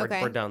out.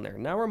 We're done there.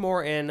 Now we're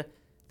more in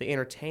the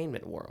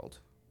entertainment world.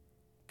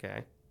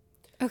 Okay.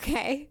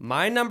 Okay.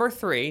 My number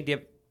 3.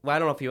 I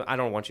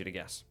don't want you to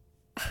guess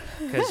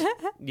because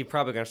you're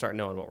probably going to start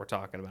knowing what we're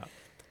talking about.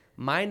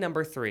 My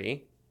number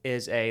 3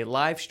 is a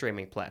live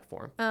streaming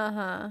platform.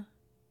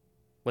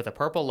 With a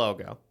purple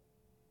logo.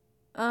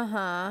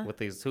 With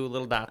these 2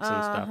 little dots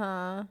and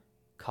stuff.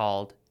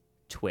 Called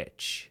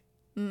Twitch.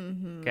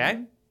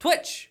 Okay?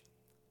 Twitch!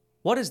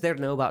 What is there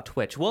to know about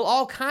Twitch? Well,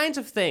 all kinds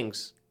of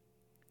things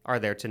are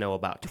there to know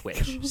about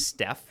Twitch,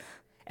 Steph.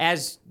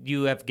 As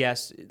you have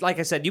guessed, like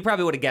I said, you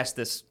probably would have guessed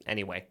this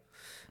anyway.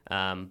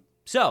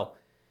 So,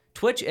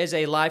 Twitch is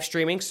a live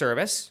streaming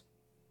service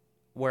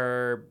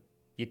where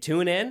you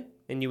tune in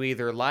and you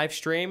either live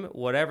stream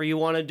whatever you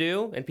want to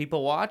do and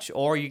people watch,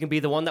 or you can be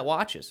the one that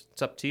watches.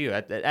 It's up to you.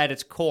 At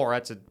its core,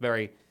 that's a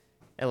very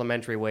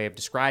elementary way of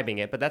describing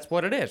it, but that's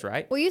what it is,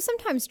 right? Well, you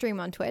sometimes stream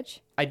on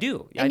Twitch. I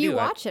do. And you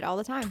watch it all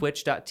the time.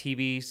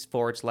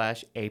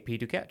 Twitch.tv/AP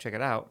Duquette. Check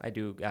it out. I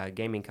do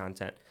gaming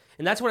content.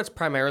 And that's what it's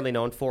primarily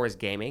known for is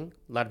gaming.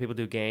 A lot of people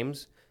do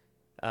games.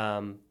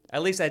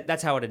 At least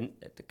that's how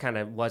it kind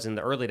of was in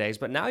the early days,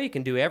 but now you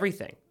can do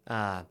everything.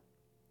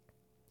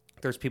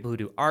 There's people who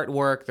do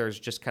artwork. There's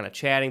just kind of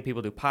chatting.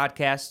 People do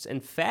podcasts.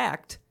 In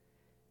fact,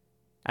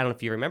 I don't know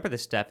if you remember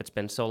this, Steph. It's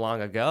been so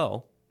long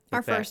ago.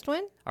 Our first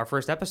one? Our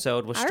first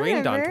episode was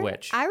streamed on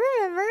Twitch. I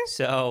remember.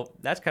 So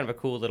that's kind of a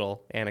cool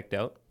little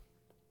anecdote.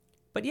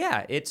 But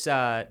yeah, it's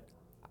I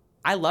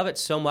love it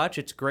so much.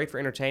 It's great for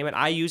entertainment.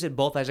 I use it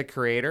both as a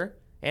creator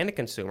and a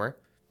consumer.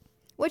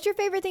 What's your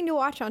favorite thing to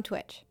watch on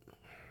Twitch?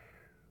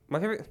 My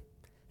favorite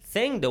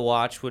thing to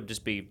watch would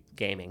just be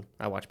gaming.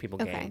 I watch people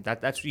game. Okay.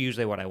 That's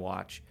usually what I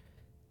watch.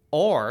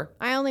 Or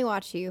I only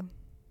watch you.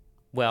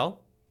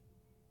 Well,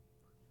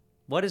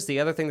 what is the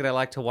other thing that I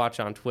like to watch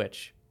on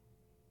Twitch?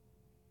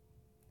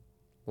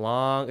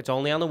 It's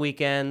only on the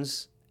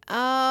weekends.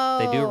 Oh.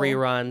 They do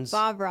reruns.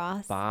 Bob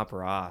Ross. Bob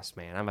Ross,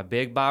 man. I'm a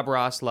big Bob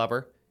Ross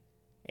lover.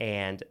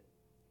 And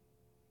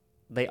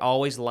they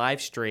always live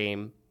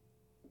stream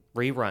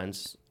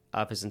reruns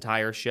of his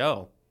entire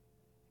show.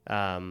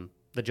 The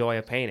Joy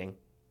of Painting.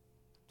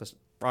 Just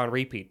on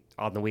repeat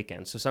on the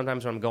weekends. So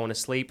sometimes when I'm going to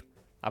sleep,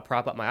 I'll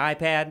prop up my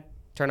iPad,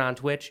 turn on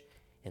Twitch,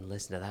 and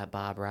listen to that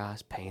Bob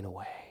Ross paint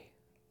away.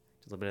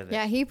 Just a little bit of that.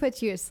 Yeah, he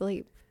puts you to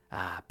sleep.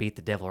 Beat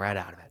the devil right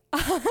out of it.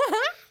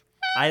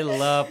 I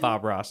love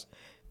Bob Ross.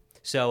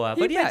 So,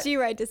 he puts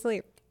you right to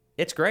sleep.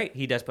 It's great.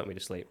 He does put me to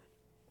sleep.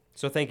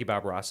 So thank you,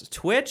 Bob Ross.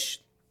 Twitch,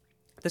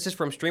 this is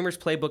from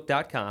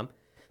streamersplaybook.com.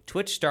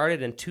 Twitch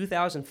started in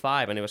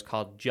 2005, and it was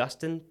called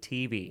Justin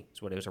TV.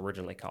 That's what it was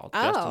originally called.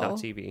 Oh.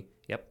 Justin.tv.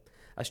 Yep.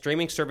 A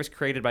streaming service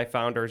created by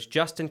founders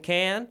Justin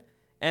Kan,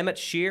 Emmett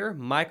Shear,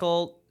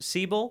 Michael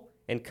Siebel,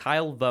 and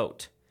Kyle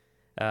Vogt.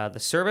 The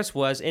service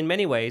was, in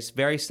many ways,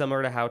 very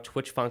similar to how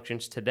Twitch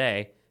functions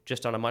today,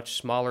 just on a much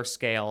smaller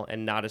scale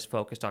and not as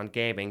focused on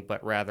gaming,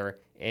 but rather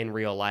in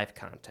real-life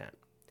content.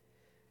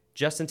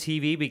 Justin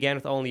TV began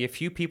with only a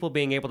few people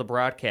being able to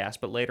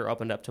broadcast, but later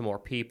opened up to more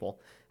people.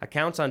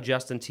 Accounts on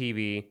Justin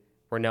TV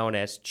were known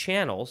as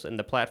channels, and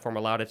the platform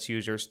allowed its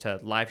users to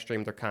live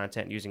stream their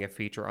content using a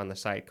feature on the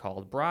site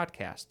called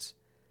broadcasts.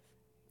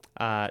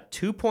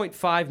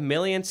 2.5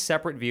 million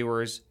separate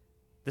viewers.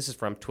 This is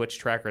from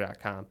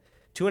TwitchTracker.com.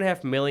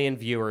 2.5 million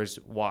viewers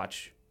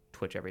watch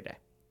Twitch every day.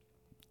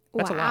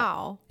 That's a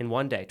lot. In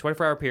one day,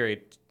 24-hour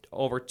period,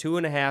 over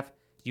 2.5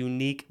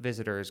 unique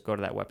visitors go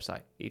to that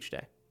website each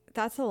day.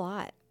 That's a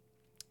lot.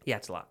 Yeah,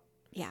 it's a lot.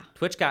 Yeah.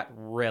 Twitch got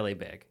really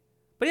big.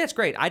 But yeah, it's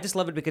great. I just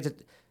love it because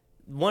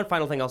one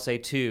final thing I'll say,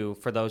 too,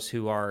 for those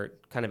who are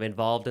kind of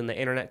involved in the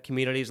internet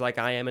communities like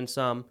I am in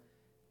some,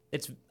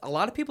 a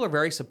lot of people are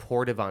very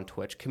supportive on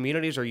Twitch.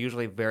 Communities are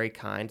usually very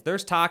kind.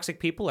 There's toxic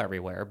people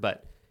everywhere,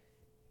 but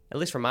at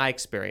least from my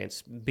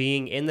experience,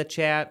 being in the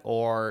chat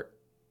or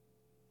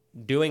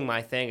doing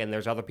my thing and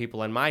there's other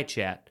people in my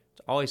chat.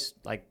 It's always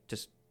like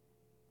just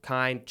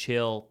kind,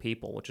 chill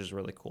people, which is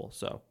really cool.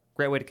 So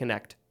great way to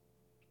connect.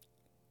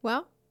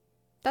 Well,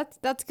 that's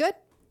good.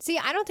 See,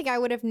 I don't think I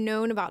would have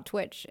known about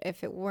Twitch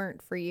if it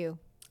weren't for you.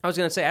 I was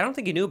going to say, I don't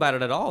think you knew about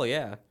it at all,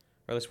 yeah.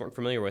 Or at least weren't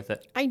familiar with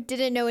it. I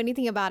didn't know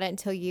anything about it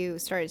until you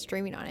started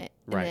streaming on it.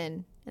 Right.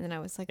 And then I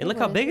was like, And look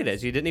how big it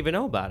is. You didn't even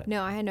know about it.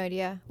 No, I had no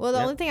idea. Well, the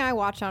Yeah. only thing I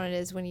watch on it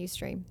is when you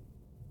stream.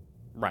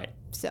 Right.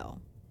 So,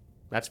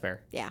 That's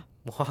fair. yeah.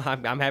 Well,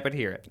 I'm happy to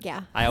hear it.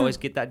 Yeah. I always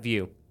get that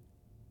view.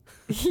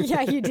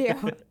 Yeah, you do.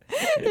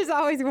 There's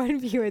always one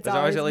view. There's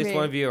always at least me.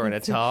 one viewer, and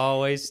it's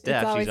always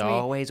Steph. always She's me.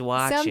 always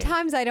watching.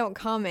 Sometimes I don't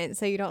comment,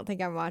 so you don't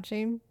think I'm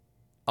watching,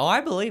 Oh,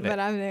 I believe it. but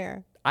I'm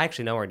there. I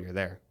actually know when you're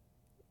there.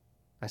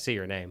 I see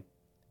your name.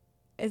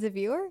 As a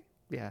viewer?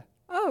 Yeah.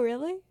 Oh,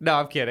 really? No,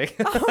 I'm kidding.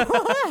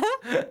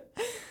 Oh,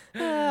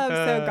 I'm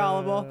so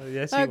gullible.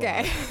 Yes, you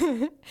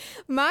Okay.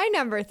 My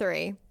number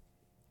 3.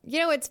 You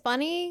know, it's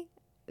funny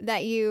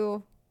that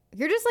you're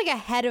just like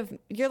ahead of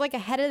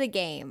the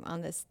game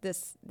on this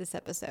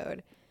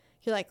episode.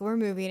 You're like, we're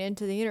moving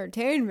into the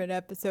entertainment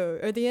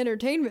episode or the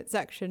entertainment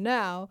section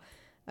now.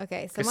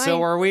 Okay,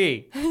 so are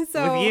we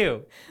so with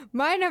you.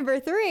 My number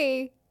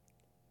 3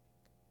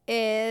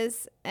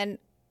 is, and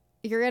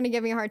you're gonna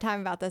give me a hard time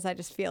about this. I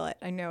just feel it.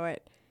 I know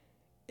it.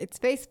 It's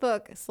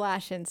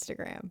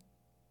Facebook/Instagram.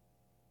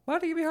 Why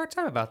do you give me a hard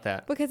time about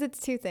that? Because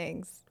it's 2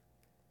 things.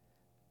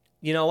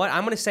 You know what?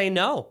 I'm going to say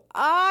no.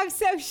 Oh, I'm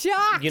so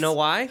shocked. You know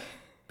why?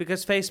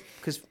 Because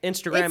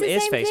Instagram it's the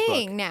is same Facebook.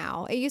 thing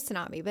now. It used to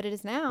not be, but it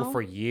is now. Well,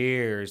 for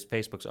years,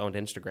 Facebook's owned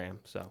Instagram.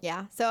 So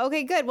Yeah. So,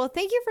 okay, good. Well,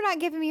 thank you for not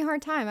giving me a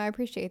hard time. I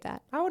appreciate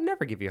that. I would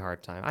never give you a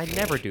hard time. I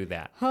never do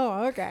that.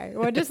 Oh, okay.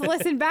 Well, just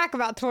listen back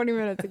about 20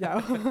 minutes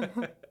ago.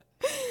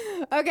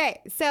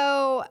 Okay.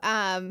 So,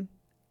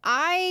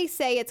 I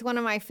say it's one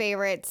of my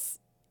favorites.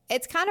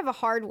 It's kind of a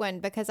hard one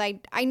because I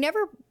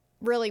never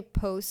really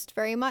post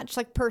very much,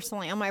 like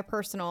personally on my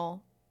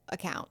personal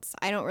accounts.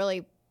 I don't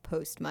really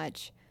post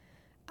much.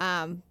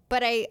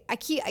 But I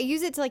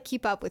use it to like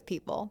keep up with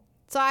people.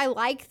 So I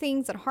like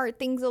things and heart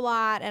things a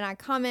lot, and I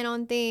comment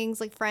on things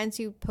like friends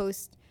who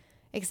post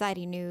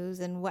exciting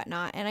news and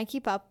whatnot, and I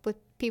keep up with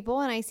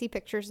people and I see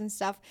pictures and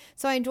stuff.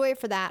 So I enjoy it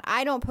for that.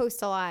 I don't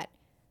post a lot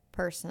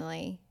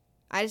personally.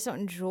 I just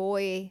don't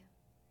enjoy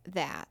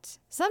that.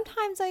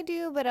 Sometimes I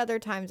do, but other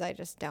times I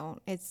just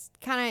don't. It's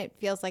kind of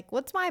feels like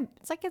it's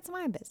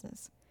my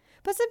business.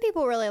 But some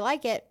people really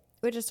like it,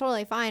 which is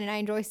totally fine, and I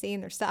enjoy seeing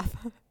their stuff.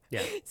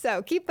 Yeah.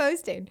 So keep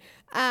posting.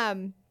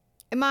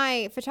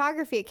 My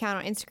photography account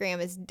on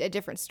Instagram is a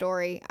different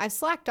story. I've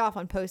slacked off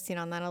on posting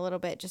on that a little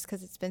bit just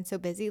because it's been so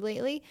busy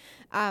lately.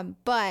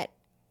 But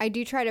I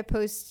do try to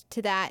post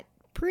to that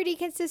pretty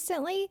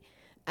consistently.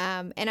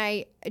 And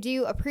I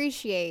do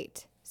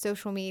appreciate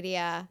social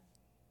media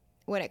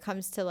when it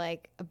comes to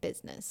like a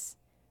business,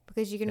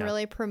 because you can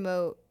really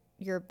promote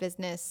your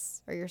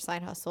business or your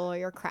side hustle or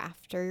your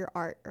craft or your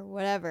art or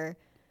whatever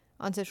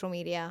on social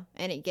media,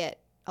 and it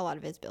get a lot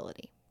of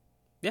visibility.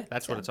 Yeah,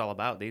 that's what it's all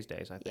about these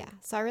days, I think. Yeah,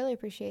 so I really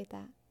appreciate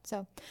that.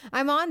 So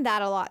I'm on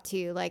that a lot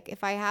too. Like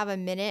if I have a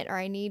minute or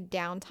I need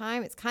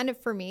downtime, it's kind of,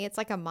 for me, it's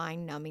like a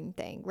mind numbing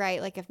thing,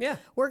 right? Like if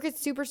work is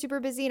super, super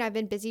busy and I've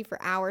been busy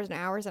for hours and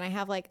hours and I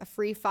have like a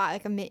free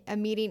a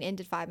meeting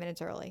ended 5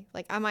 minutes early.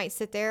 Like I might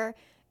sit there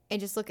and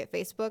just look at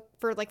Facebook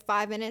for like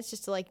 5 minutes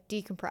just to like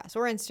decompress,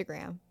 or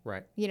Instagram,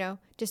 Right. you know,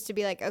 just to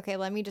be like, okay,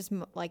 let me just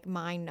like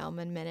mind numb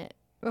a minute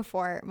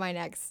before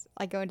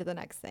I go into the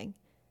next thing.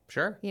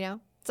 Sure. You know,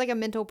 it's like a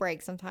mental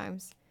break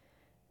sometimes.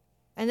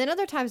 And then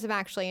other times I'm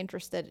actually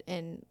interested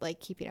in like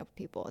keeping up with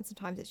people. And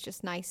sometimes it's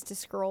just nice to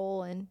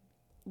scroll and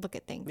look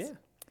at things. Yeah.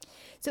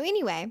 So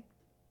anyway,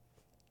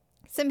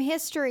 some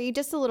history,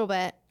 just a little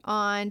bit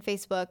on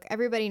Facebook.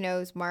 Everybody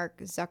knows Mark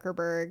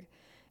Zuckerberg.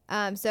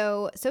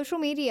 So social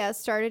media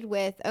started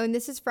with, and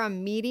this is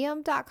from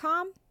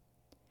medium.com.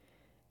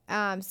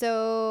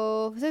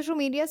 So social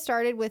media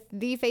started with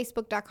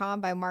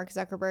thefacebook.com by Mark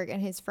Zuckerberg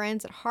and his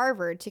friends at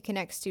Harvard to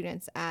connect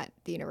students at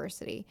the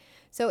university.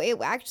 So it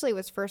actually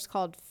was first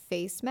called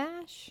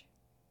FaceMash.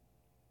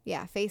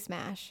 Yeah,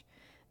 FaceMash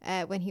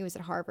when he was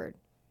at Harvard.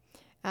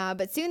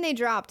 But soon they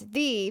dropped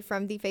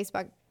from the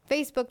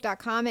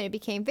Facebook.com, and it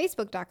became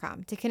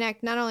Facebook.com to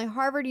connect not only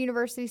Harvard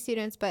University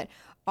students, but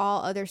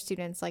all other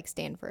students like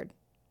Stanford.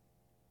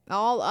 That's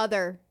all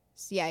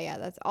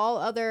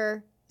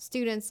other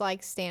students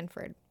like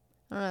Stanford.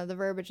 I don't know, the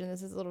verbiage in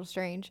this is a little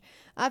strange.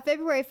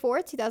 February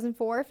 4th,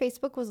 2004,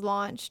 Facebook was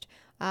launched.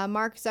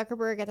 Mark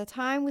Zuckerberg at the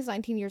time was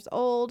 19 years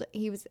old.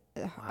 He was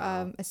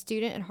a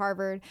student at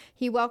Harvard.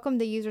 He welcomed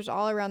the users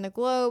all around the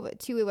globe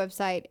to a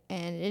website,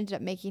 and it ended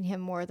up making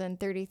him more than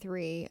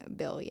 $33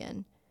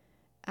 billion.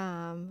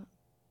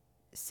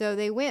 So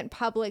they went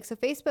public. So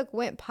Facebook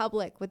went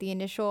public with the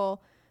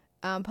initial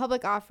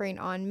public offering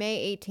on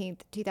May 18th,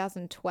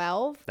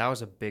 2012. That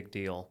was a big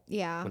deal.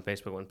 Yeah. When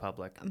Facebook went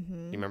public.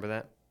 Mm-hmm. You remember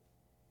that?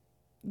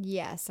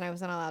 Yes, and I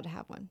was not allowed to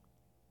have one.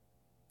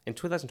 In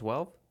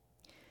 2012?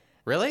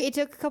 Really? It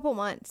took a couple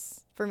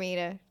months for me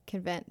to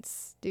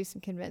do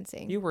some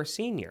convincing. You were a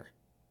senior.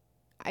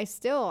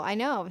 I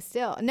know,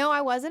 still. No,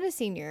 I wasn't a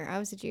senior. I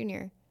was a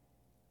junior.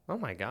 Oh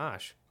my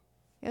gosh.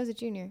 I was a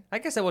junior. I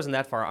guess I wasn't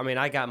that far. I mean,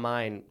 I got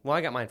mine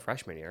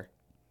freshman year.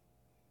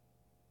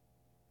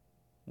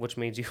 Which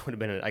means you would have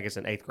been, I guess,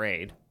 in 8th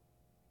grade.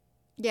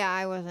 Yeah,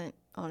 I wasn't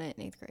on it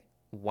in 8th grade.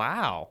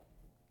 Wow.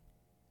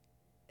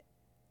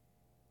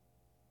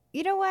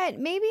 You know what?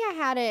 Maybe I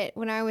had it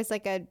when I was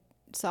like a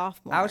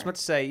sophomore. I was about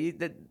to say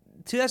that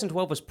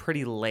 2012 was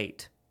pretty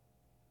late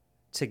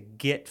to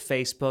get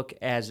Facebook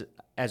as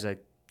a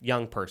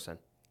young person.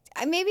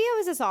 Maybe I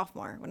was a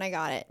sophomore when I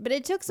got it, but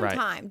it took some Right.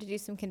 time to do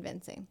some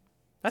convincing.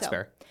 That's So,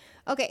 fair.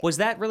 Okay. Was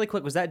that really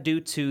quick? Was that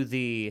due to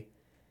the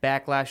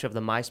backlash of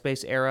the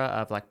MySpace era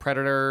of like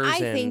predators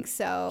I and think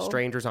so.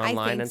 strangers I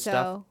online think and so.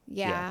 stuff?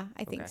 Yeah,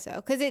 I think okay. so.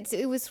 Because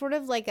it was sort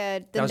of like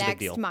the That was a big next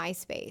deal.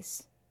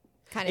 MySpace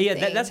kind of Yeah,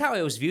 thing. that's how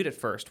it was viewed at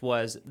first,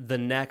 was the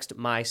next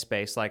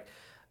MySpace. Like,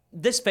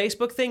 this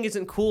Facebook thing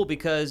isn't cool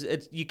because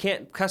you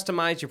can't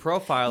customize your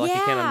profile like you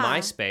can on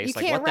MySpace. You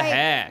Like, can't what the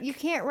heck? You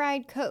can't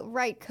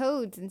write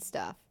codes and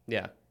stuff.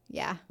 Yeah,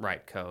 Yeah.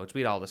 write codes.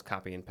 We'd all just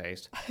copy and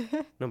paste.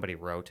 Nobody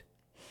wrote.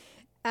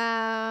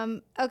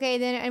 Okay,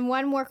 then, and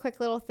one more quick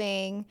little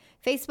thing.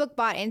 Facebook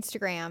bought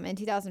Instagram in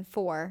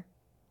 2004,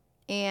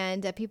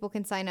 and people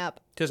can sign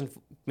up. Doesn't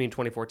mean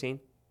 2014?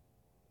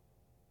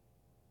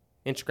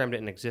 Instagram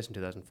didn't exist in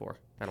 2004,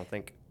 I don't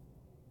think.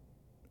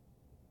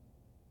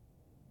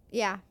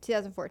 Yeah,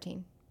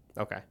 2014.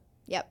 Okay.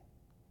 Yep.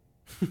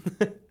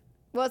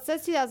 Well, it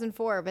says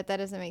 2004, but that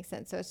doesn't make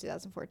sense. So it's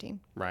 2014.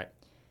 Right.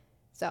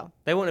 So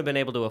They wouldn't have been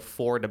able to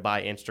afford to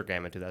buy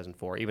Instagram in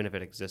 2004, even if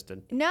it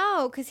existed.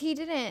 no, because he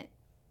didn't.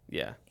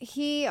 Yeah.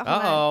 Hold on.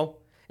 Uh-oh.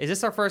 Is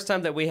this our first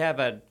time that we have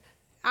a...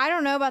 I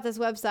don't know about this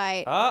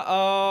website.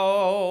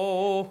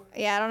 Uh-oh.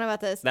 Yeah, I don't know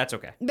about this. That's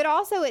okay. But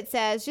also it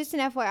says, just an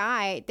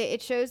FYI, that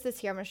it shows this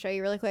here. I'm going to show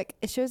you really quick.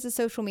 It shows the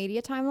social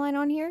media timeline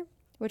on here,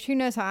 which who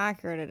knows how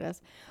accurate it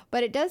is.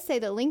 But it does say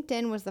that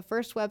LinkedIn was the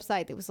first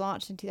website that was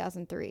launched in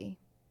 2003.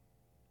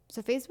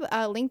 So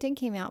LinkedIn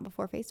came out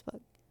before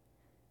Facebook.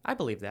 I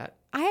believe that.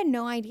 I had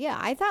no idea.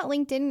 I thought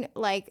LinkedIn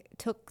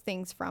took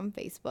things from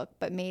Facebook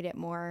but made it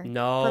more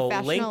No,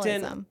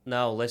 professionalism. LinkedIn.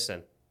 No,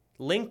 listen.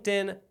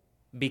 LinkedIn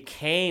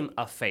became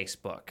a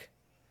Facebook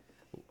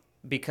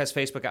because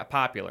Facebook got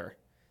popular.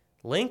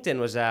 LinkedIn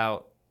was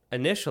out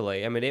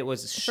initially. I mean, it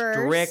was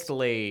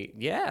strictly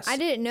yes. I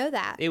didn't know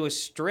that. It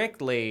was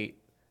strictly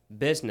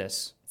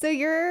business. So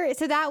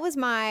that was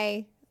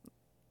my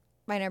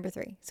number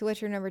 3. So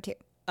what's your number 2?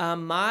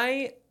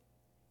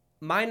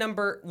 My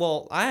number.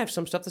 Well, I have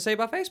some stuff to say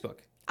about Facebook.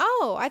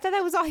 Oh, I thought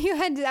that was all you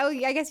had.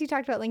 I guess you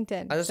talked about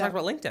LinkedIn. I just talked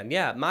about LinkedIn.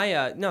 Yeah,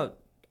 no.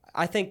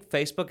 I think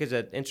Facebook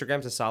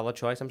Instagram's a solid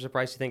choice. I'm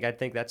surprised you think I'd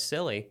think that's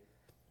silly.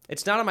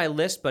 It's not on my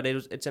list, but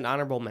it's an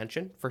honorable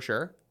mention for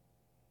sure.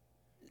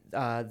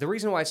 The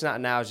reason why it's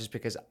not now is just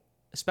because,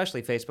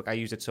 especially Facebook, I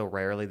use it so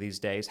rarely these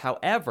days.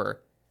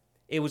 However,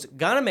 it was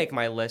gonna make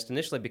my list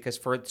initially because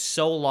for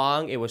so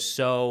long it was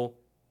so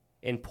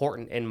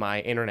important in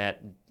my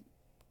internet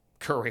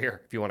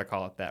career, if you want to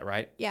call it that,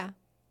 right? Yeah.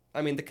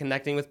 I mean, the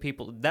connecting with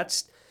people,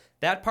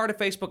 that part of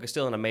Facebook is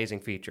still an amazing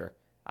feature.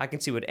 I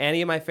can see what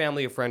any of my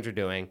family or friends are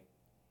doing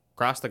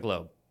across the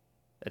globe.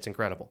 It's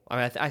incredible.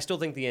 I mean, I still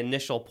think the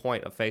initial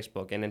point of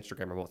Facebook and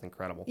Instagram are both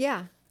incredible.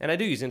 Yeah. And I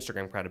do use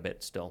Instagram quite a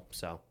bit still,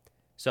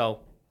 so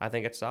I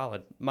think it's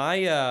solid.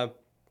 My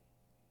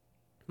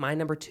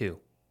number 2.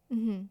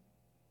 Mm-hmm.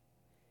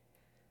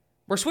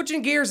 We're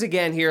switching gears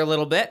again here a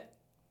little bit.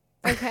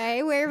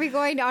 Okay, where are we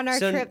going on our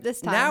trip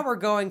this time? Now we're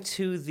going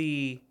to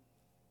the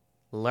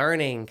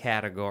learning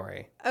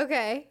category.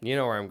 Okay. You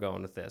know where I'm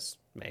going with this,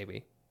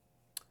 maybe.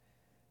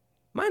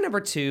 My number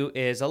 2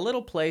 is a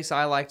little place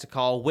I like to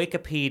call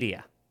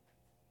Wikipedia.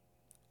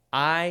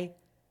 I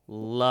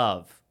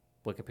love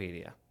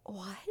Wikipedia.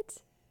 What?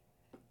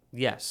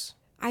 Yes.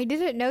 I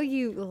didn't know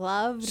you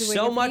loved Wikipedia.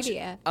 So much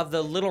of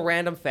the little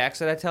random facts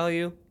that I tell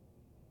you,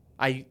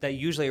 that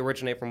usually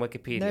originate from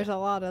Wikipedia. There's a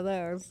lot of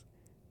those.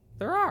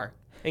 There are.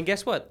 And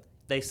guess what?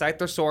 They cite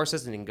their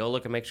sources and you can go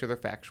look and make sure they're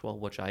factual,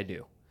 which I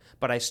do.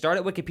 But I start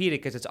at Wikipedia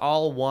because it's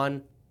all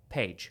one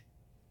page.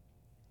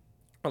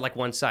 Or like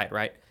one site,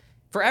 right?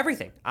 For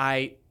everything.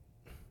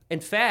 In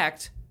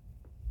fact,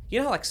 you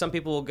know how like some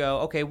people will go,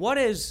 okay, what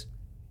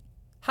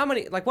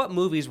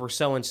movies were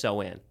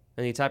so-and-so in?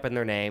 And you type in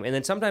their name, and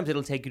then sometimes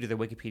it'll take you to their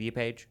Wikipedia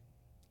page.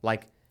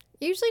 Like,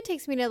 It usually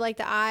takes me to like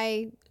the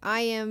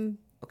IMDb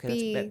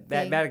okay,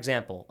 that's bad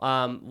example.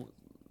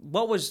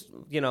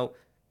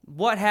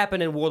 What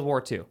happened in World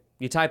War II?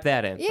 You type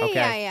that in. Yeah,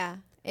 okay? yeah.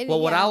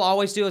 What I'll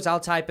always do is I'll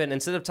type in,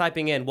 instead of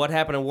typing in what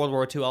happened in World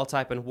War II, I'll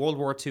type in World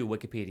War II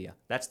Wikipedia.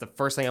 That's the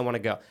first thing I want to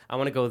go. I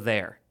want to go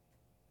there.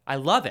 I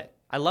love it.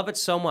 I love it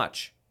so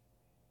much.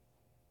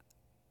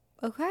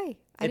 Okay.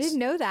 I didn't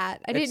know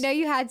that. I didn't know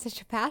you had such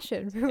a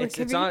passion for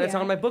Wikipedia. It's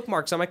on my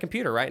bookmarks on my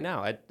computer right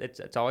now.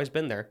 It's always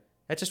been there.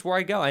 That's just where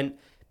I go. And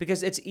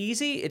because it's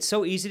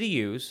so easy to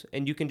use,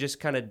 and you can just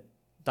kind of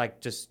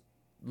just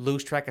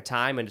lose track of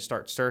time and just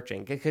start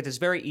searching. Because it's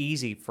very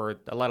easy for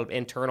a lot of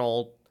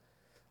internal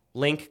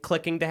link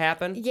clicking to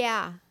happen.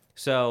 Yeah.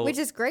 So Which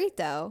is great,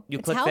 though. you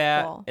It's click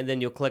helpful. that, and then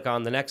you'll click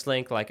on the next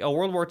link, like, oh,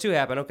 World War II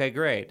happened. Okay,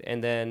 great.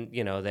 And then,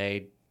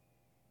 they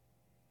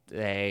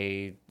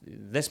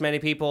this many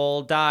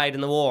people died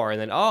in the war, and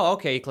then, oh,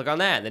 okay, you click on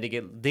that, and then you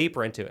get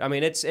deeper into it. I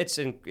mean,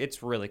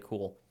 it's really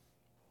cool.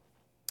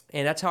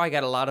 And that's how I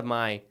got a lot of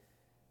my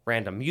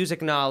random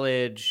music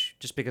knowledge,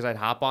 just because I'd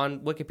hop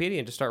on Wikipedia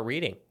and just start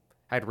reading.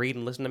 I'd read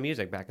and listen to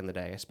music back in the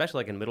day, especially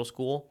like in middle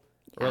school,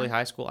 early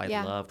high school. I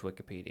loved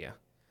Wikipedia.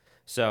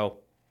 So,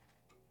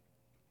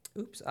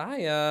 oops,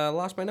 I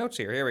lost my notes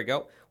here. Here we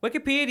go.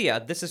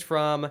 Wikipedia. This is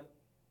from,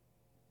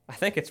 I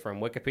think it's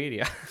from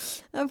Wikipedia.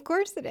 Of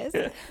course it is.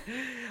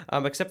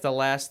 Except the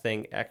last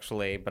thing,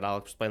 actually, but I'll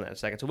explain that in a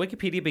second. So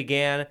Wikipedia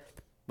began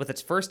with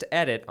its first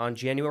edit on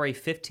January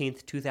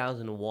 15th,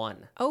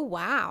 2001. Oh,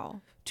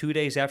 wow. 2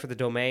 days after the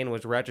domain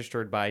was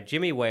registered by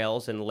Jimmy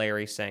Wales and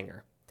Larry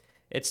Sanger.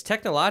 Its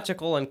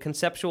technological and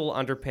conceptual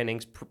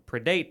underpinnings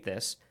predate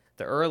this.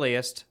 The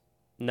earliest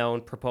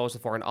known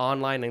proposal for an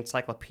online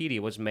encyclopedia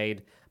was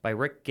made by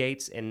Rick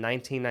Gates in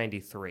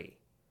 1993.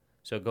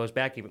 So it goes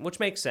back even, which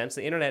makes sense.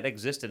 The internet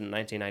existed in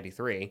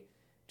 1993,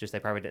 just they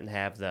probably didn't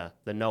have the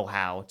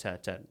know-how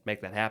to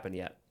make that happen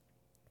yet.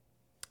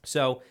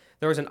 So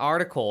there was an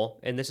article,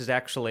 and this is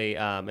actually,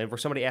 and where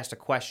somebody asked a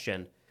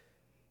question,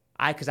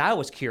 because I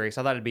was curious.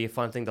 I thought it'd be a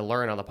fun thing to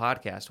learn on the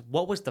podcast.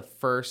 What was the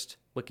first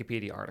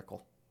Wikipedia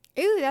article?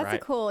 Ooh, that's Right.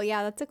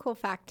 that's a cool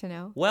fact to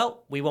know.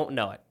 Well, we won't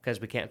know it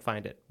because we can't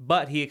find it.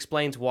 But he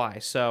explains why.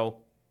 So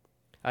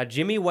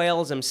Jimmy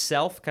Wales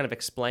himself kind of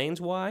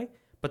explains why,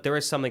 but there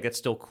is something that's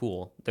still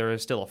cool. There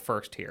is still a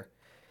first here.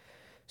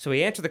 So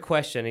he answered the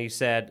question, and he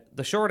said,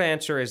 the short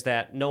answer is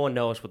that no one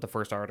knows what the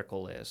first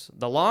article is.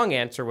 The long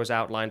answer was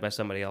outlined by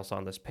somebody else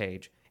on this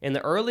page. In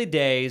the early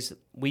days,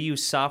 we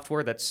used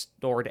software that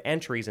stored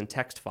entries in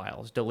text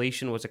files.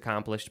 Deletion was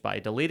accomplished by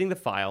deleting the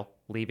file,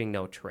 leaving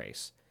no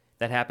trace.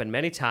 That happened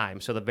many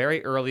times, so the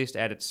very earliest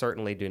edits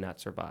certainly do not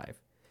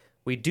survive.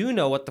 We do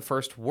know what the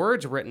first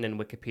words written in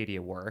Wikipedia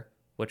were,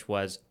 which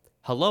was,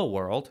 hello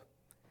world,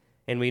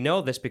 and we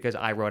know this because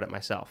I wrote it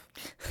myself.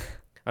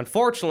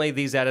 Unfortunately,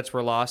 these edits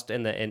were lost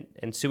in the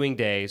ensuing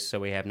days,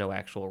 so we have no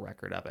actual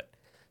record of it.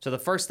 So the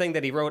first thing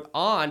that he wrote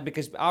on,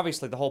 because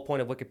obviously the whole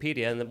point of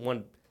Wikipedia, and the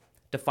one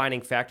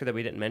defining factor that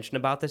we didn't mention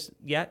about this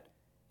yet,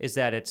 is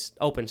that it's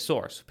open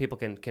source. People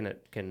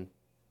can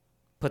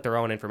put their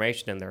own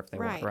information in there if they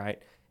want,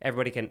 right?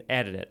 Everybody can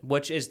edit it,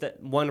 which is the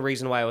one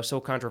reason why it was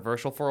so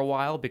controversial for a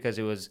while, because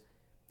it was,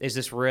 is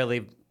this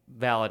really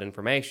valid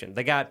information?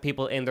 They got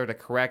people in there to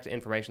correct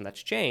information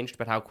that's changed,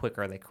 but how quick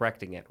are they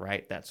correcting it,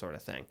 right? That sort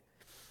of thing.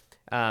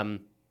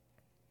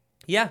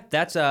 Yeah,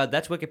 that's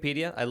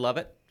Wikipedia. I love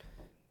it.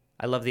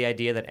 I love the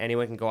idea that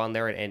anyone can go on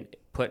there and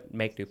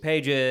make new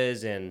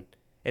pages, and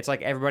it's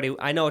like everybody,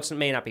 I know it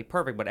may not be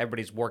perfect, but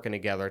everybody's working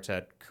together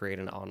to create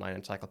an online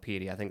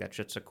encyclopedia. I think that's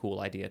just a cool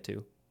idea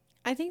too.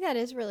 I think that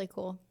is really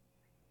cool.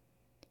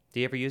 Do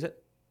you ever use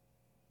it?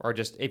 Or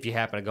just if you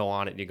happen to go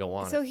on it, you go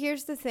on it? So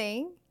here's the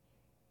thing.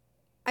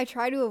 I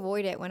try to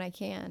avoid it when I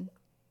can.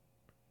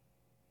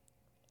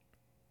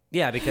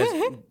 Yeah, because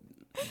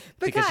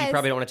Because you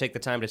probably don't want to take the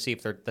time to see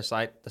if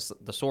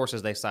the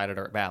sources they cited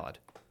are valid.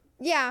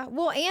 Yeah,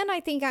 well, and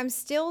I think I'm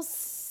still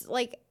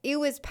like, it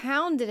was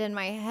pounded in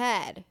my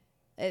head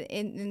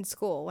in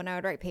school when I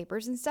would write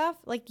papers and stuff.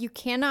 Like, you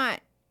can't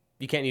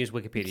use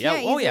Wikipedia.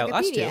 use Yeah,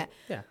 us Wikipedia. too.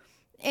 Yeah.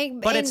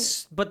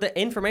 But But the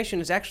information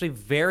is actually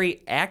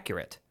very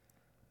accurate.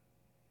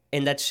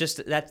 And that's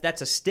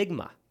a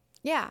stigma.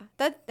 yeah,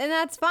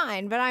 that's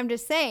fine. But I'm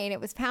just saying, it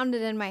was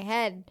pounded in my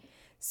head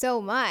so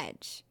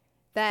much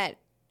that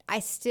I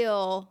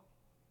still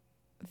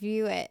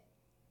view it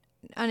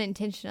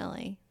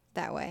unintentionally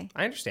that way.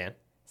 I understand.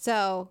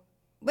 So,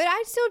 but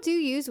I still do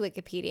use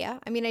Wikipedia.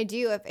 I mean, I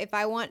do if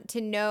I want to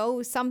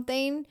know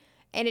something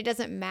and it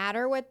doesn't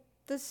matter what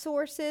the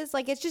source is,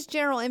 like it's just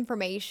general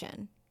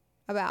information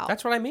about.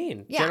 That's what I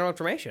mean. Yeah. General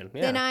information.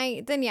 Yeah. Then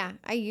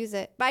I use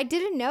it. But I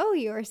didn't know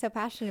you were so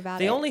passionate about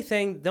The it. only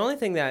thing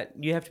that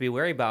you have to be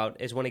wary about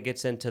is when it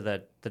gets into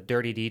the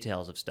dirty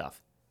details of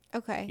stuff.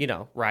 Okay. You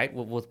know, right?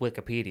 With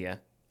Wikipedia,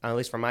 at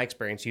least from my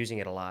experience using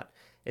it a lot,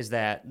 is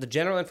that the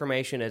general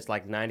information is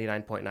like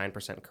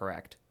 99.9%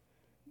 correct,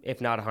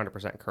 if not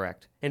 100%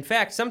 correct. In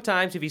fact,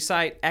 sometimes if you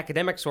cite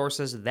academic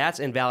sources, that's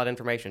invalid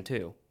information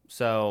too.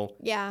 So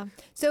yeah.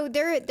 So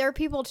there are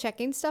people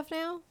checking stuff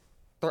now?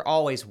 there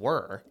always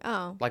were,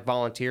 Oh. like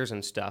volunteers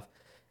and stuff.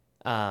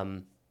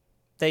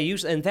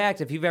 In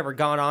fact, if you've ever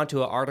gone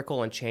onto an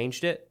article and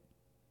changed it,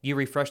 you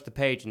refresh the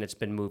page and it's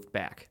been moved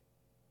back.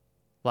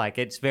 Like,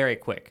 it's very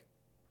quick.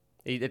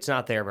 It's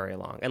not there very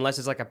long, unless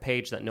it's like a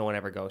page that no one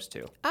ever goes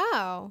to.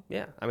 Oh.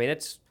 Yeah, I mean,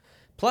 it's...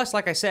 Plus,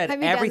 like I said, Have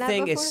you done that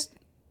everything before? is...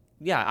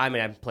 Yeah, I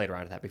mean, I've played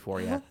around with that before,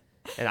 yeah.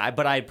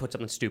 But I'd put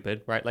something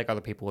stupid, right? Like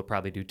other people would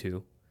probably do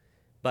too.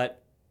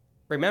 But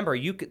remember,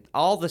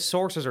 all the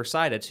sources are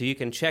cited, so you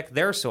can check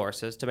their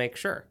sources to make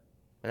sure.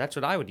 And that's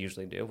what I would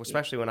usually do,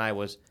 especially when I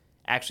was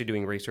actually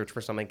doing research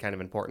for something kind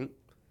of important.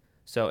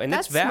 So, and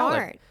That's it's valid.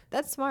 smart.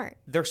 That's smart.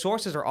 Their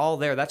sources are all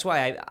there. That's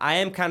why I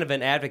am kind of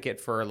an advocate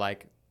for,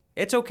 like,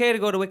 It's okay to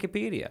go to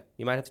Wikipedia.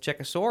 You might have to check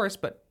a source,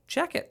 but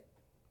check it.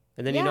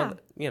 And then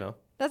you know.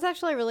 That's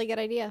actually a really good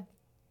idea.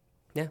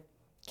 Yeah.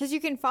 Because you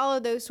can follow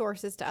those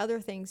sources to other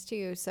things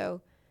too.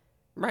 So,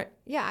 Right.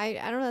 yeah, I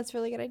don't know. That's a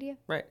really good idea.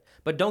 Right.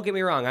 But don't get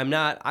me wrong.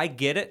 I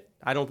get it.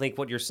 I don't think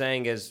what you're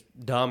saying is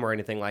dumb or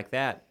anything like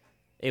that.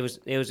 It was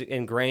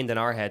ingrained in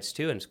our heads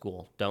too in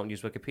school. Don't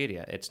use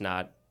Wikipedia. It's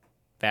not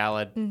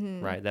valid,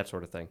 right? That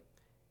sort of thing.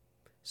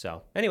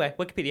 So anyway,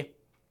 Wikipedia.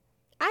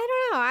 I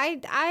don't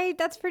know. I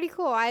that's pretty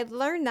cool. I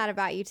learned that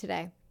about you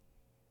today.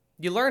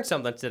 You learned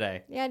something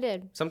today. Yeah, I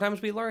did.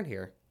 Sometimes we learn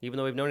here. Even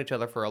though we've known each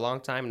other for a long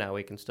time now,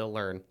 we can still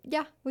learn.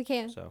 Yeah, we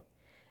can. So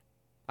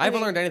I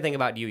haven't learned anything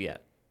about you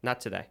yet. Not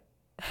today.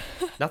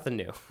 Nothing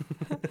new.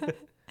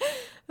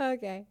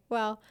 Okay.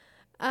 Well,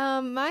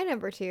 my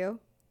number 2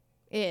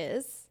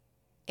 is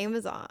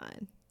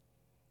Amazon.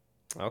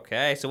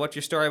 Okay. So what's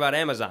your story about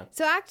Amazon?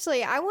 So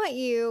actually, I want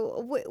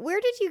you. Where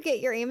did you get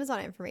your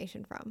Amazon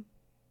information from?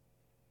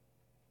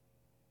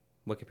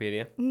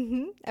 Wikipedia.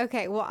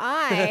 Okay. Well,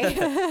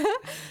 I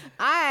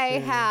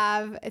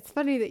have. It's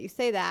funny that you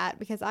say that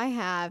because I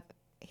have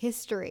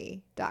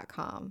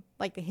history.com,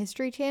 like the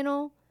History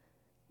Channel.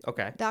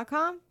 Okay.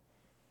 .com.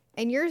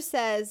 And yours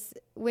says,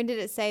 when did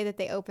it say that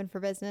they opened for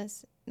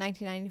business?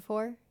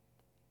 1994? It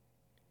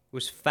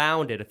was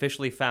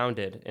officially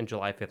founded in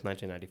July 5th,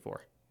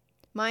 1994.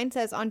 Mine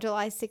says on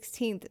July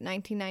 16th,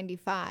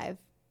 1995,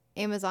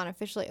 Amazon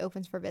officially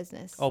opens for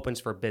business. Opens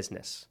for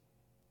business.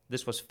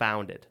 This was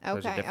founded.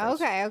 There's a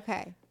difference.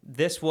 Okay.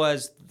 This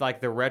was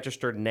like the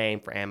registered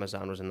name for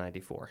Amazon was in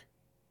 94.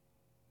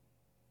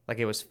 Like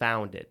it was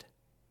founded.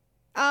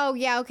 Oh,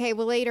 yeah, okay.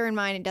 Well, later in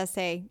mine, it does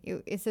say,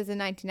 it says in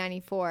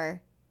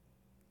 1994,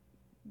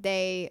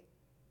 they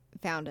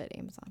founded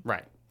Amazon.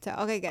 Right. So,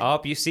 okay, good.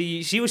 Oh, you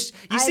see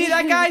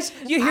that, guys?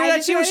 You hear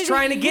that? She was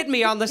trying to get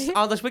me on this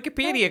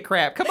Wikipedia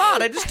crap. Come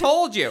on, I just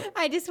told you.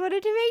 I just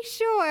wanted to make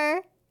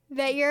sure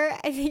that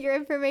your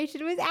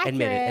information was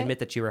accurate. Admit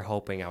that you were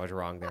hoping I was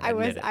wrong there. I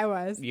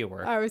was. You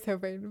were. I was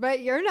hoping, but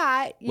you're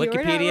not.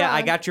 Wikipedia,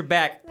 I got your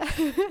back.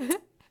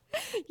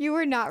 You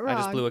were not wrong.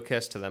 I just blew a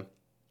kiss to them.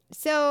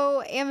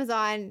 So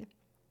Amazon,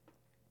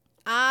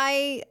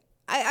 I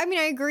mean,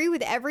 I agree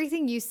with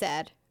everything you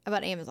said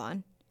about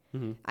Amazon.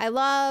 Mm-hmm. I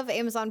love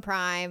Amazon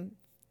Prime,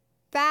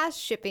 fast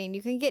shipping.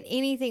 You can get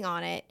anything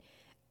on it.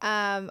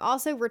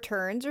 Also,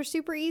 returns are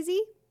super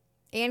easy,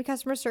 and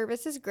customer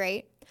service is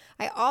great.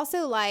 I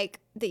also like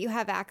that you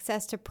have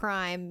access to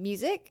Prime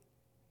Music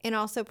and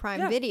also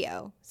Prime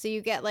Video, so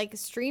you get like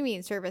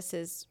streaming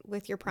services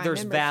with your Prime. There's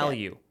membership.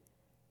 value.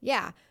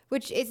 Yeah,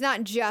 which it's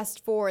not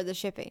just for the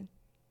shipping.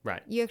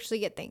 Right. You actually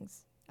get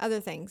other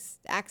things,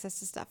 access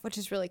to stuff, which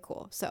is really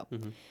cool. So,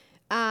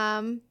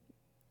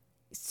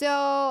 so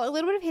a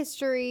little bit of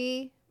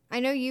history.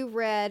 I know you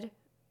read,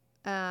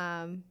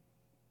 I'm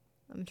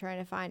trying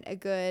to find a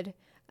good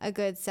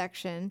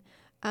section.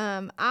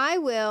 I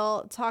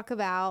will talk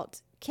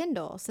about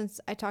Kindle since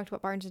I talked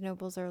about Barnes &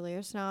 Nobles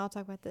earlier. So now I'll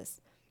talk about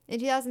this. In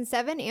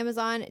 2007,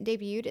 Amazon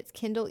debuted its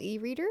Kindle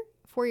e-reader.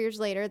 4 years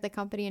later, the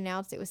company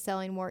announced it was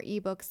selling more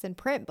ebooks than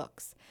print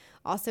books.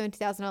 Also in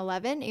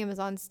 2011,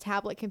 Amazon's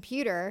tablet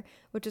computer,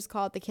 which is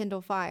called the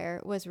Kindle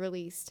Fire, was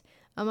released.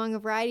 Among a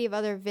variety of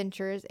other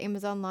ventures,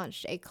 Amazon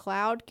launched a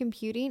cloud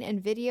computing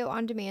and video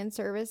on-demand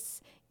service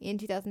in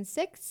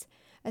 2006,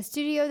 a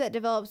studio that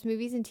develops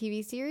movies and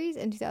TV series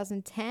in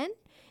 2010,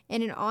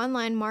 and an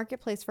online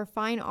marketplace for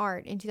fine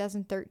art in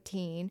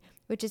 2013,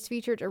 which has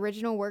featured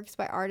original works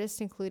by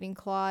artists including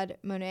Claude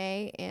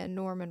Monet and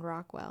Norman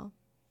Rockwell.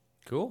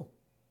 Cool.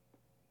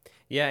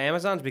 Yeah,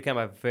 Amazon's become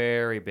a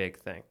very big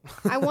thing.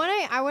 I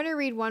want to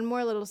read one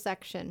more little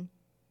section.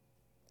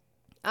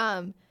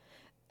 Because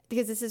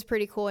this is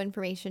pretty cool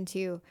information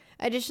too.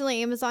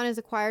 Additionally, Amazon has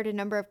acquired a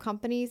number of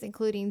companies,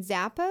 including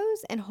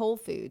Zappos and Whole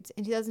Foods.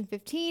 In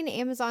 2015,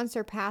 Amazon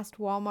surpassed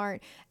Walmart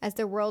as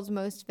the world's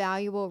most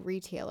valuable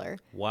retailer.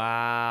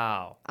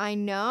 Wow. I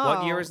know.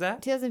 What year was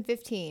that?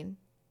 2015.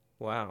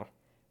 Wow.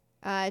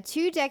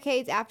 2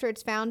 decades after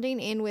its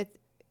founding, and with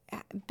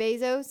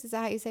Bezos, is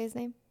that how you say his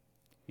name?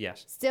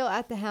 Yes. Still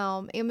at the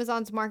helm,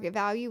 Amazon's market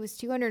value was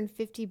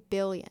 $250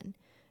 billion.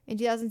 In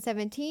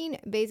 2017,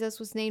 Bezos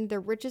was named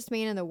the richest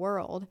man in the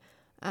world.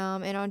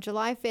 And on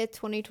July 5th,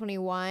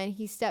 2021,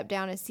 he stepped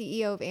down as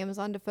CEO of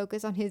Amazon to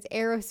focus on his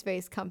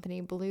aerospace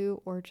company,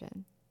 Blue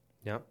Origin.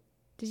 Yep.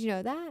 Did you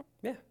know that?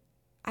 Yeah.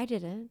 I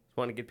didn't.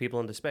 Want to get people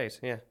into space.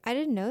 Yeah. I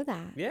didn't know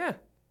that. Yeah.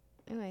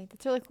 Anyway,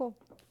 that's really cool.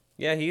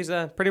 Yeah, he's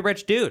a pretty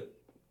rich dude.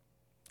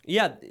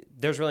 Yeah,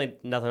 there's really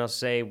nothing else to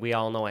say. We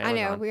all know Amazon.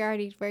 I know, we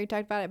already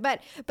talked about it.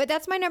 But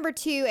that's my number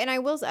 2, and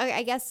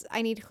I guess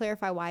I need to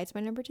clarify why it's my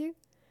number 2.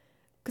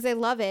 Because I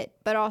love it,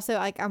 but also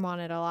like I'm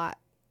on it a lot.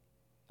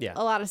 Yeah.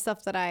 A lot of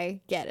stuff that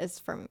I get is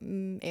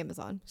from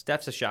Amazon.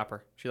 Steph's a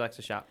shopper. She likes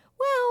to shop.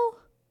 Well,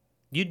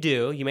 you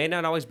do. You may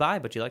not always buy,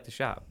 but you like to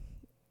shop.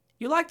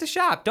 You like to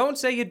shop. Don't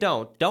say you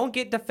don't. Don't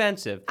get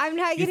defensive. I'm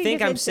not getting You think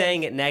defensive. I'm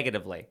saying it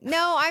negatively.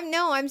 No,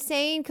 I'm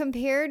saying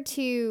compared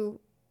to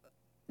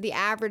the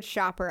average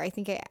shopper, I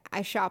think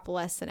I shop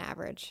less than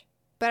average.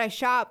 But I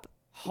shop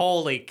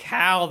Holy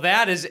cow,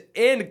 that is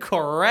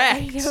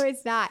incorrect. I know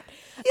it's not.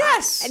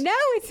 Yes. No,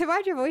 it's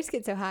why'd your voice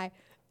get so high?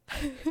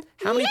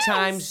 How many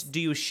times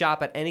do you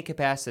shop at any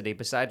capacity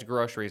besides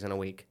groceries in a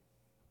week?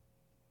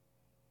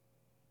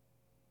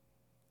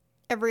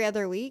 Every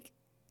other week?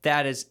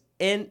 That is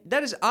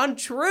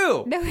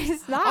untrue. No,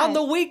 it's not. On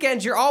the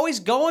weekends, you're always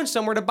going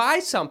somewhere to buy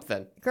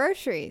something.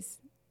 Groceries.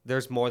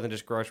 There's more than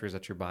just groceries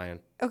that you're buying.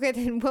 Okay,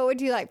 then what would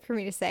you like for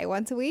me to say?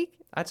 Once a week?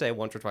 I'd say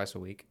once or twice a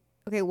week.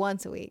 Okay,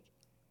 once a week.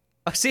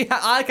 See,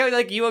 I kind of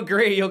like you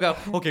agree. You'll go,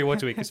 okay,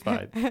 once a week is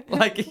fine.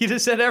 Like you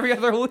just said every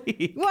other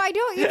week. Well, I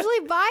don't usually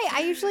buy.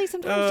 I usually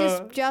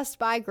sometimes just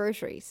buy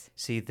groceries.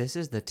 See, this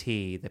is the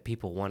tea that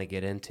people want to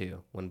get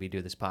into when we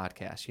do this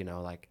podcast. You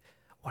know, like,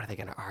 what are they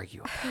going to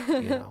argue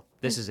about? You know,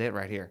 this is it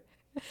right here.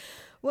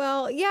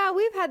 Well, yeah,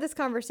 we've had this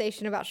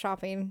conversation about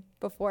shopping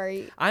before.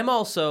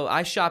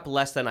 I shop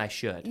not than I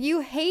should.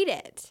 You hate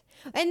it.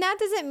 And that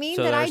doesn't mean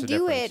So that I there's a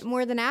do difference. it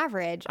more than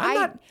average.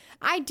 I'm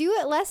I do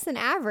it less than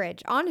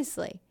average,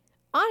 honestly.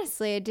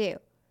 Honestly, I do.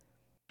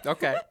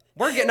 Okay.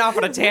 We're getting off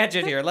on a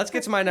tangent here. Let's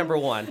get to my number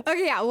one.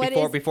 Okay, yeah.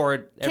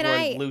 Before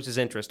everyone loses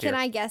interest here. Can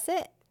I guess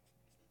it?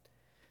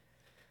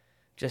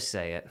 Just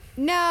say it.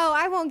 No,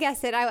 I won't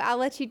guess it. I'll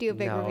let you do a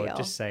big reveal.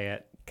 Just say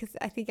it. Because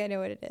I think I know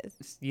what it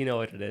is. You know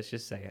what it is.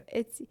 Just say it.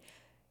 It's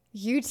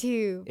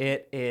YouTube.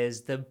 It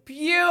is the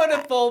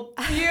beautiful,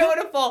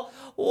 beautiful,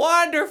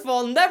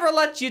 wonderful, never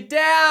let you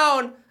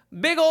down,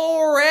 big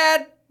old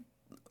red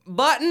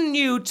button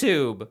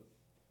YouTube.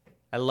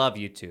 I love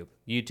YouTube.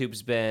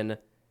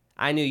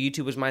 I knew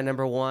YouTube was my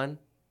number one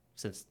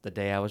since the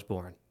day I was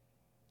born.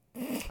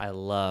 I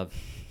love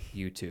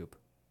YouTube.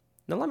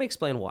 Now let me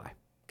explain why,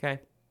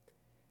 okay?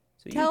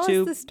 So Tell us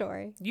the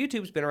story.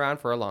 YouTube's been around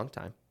for a long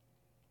time.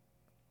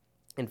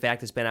 In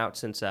fact, it's been around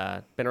since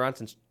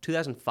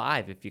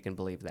 2005, if you can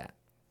believe that.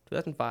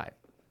 2005.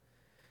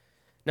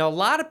 Now, a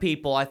lot of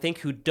people, I think,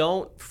 who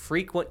don't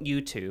frequent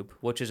YouTube,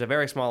 which is a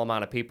very small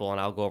amount of people, and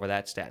I'll go over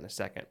that stat in a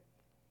second,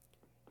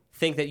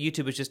 think that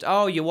YouTube is just,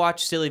 oh, you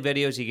watch silly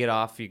videos, you get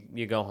off,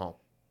 you go home,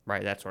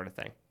 right? That sort of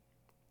thing.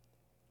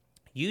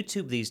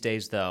 YouTube these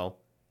days, though,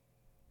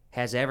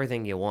 has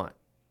everything you want.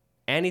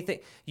 Anything.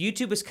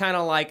 YouTube is kind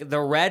of like the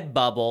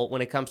Redbubble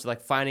when it comes to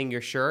like finding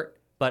your shirt,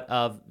 but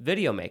of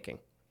video making.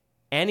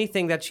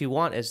 Anything that you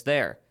want is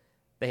there.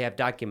 They have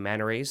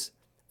documentaries.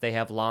 They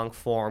have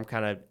long-form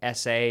kind of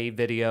essay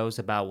videos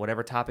about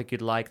whatever topic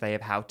you'd like. They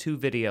have how-to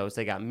videos.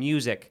 They got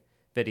music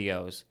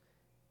videos,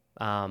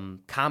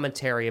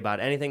 commentary about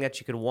anything that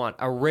you could want,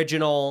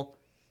 original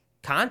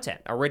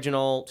content,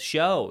 original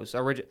shows.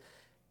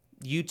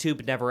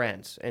 YouTube never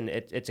ends, and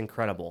it's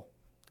incredible.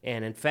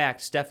 And in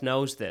fact, Steph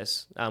knows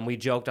this. We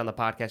joked on the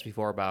podcast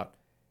before about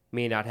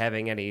me not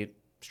having any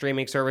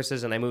streaming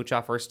services, and I mooch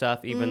off her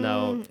stuff, even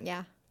though...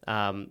 Yeah.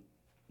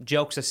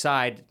 Jokes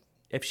aside,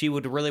 if she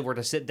were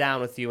to sit down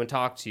with you and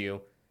talk to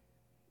you,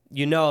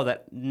 you know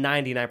that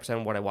 99%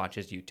 of what I watch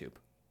is YouTube.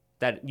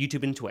 That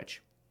YouTube and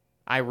Twitch.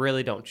 I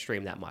really don't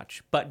stream that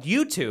much. But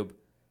YouTube,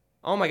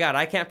 oh my God,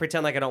 I can't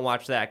pretend like I don't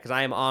watch that because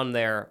I am on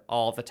there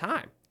all the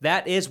time.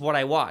 That is what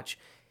I watch.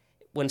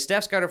 When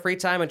Steph's got her free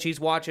time and she's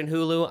watching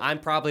Hulu, I'm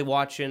probably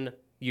watching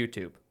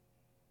YouTube.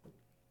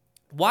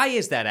 Why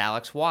is that,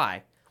 Alex?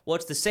 Why? Well,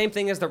 it's the same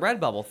thing as the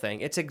Redbubble thing.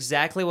 It's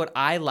exactly what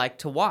I like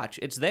to watch.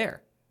 It's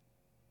there.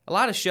 A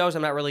lot of shows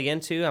I'm not really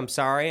into. I'm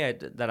sorry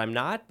that I'm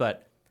not,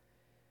 but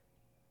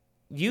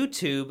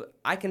YouTube,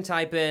 I can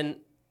type in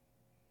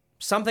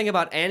something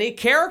about any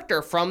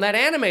character from that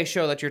anime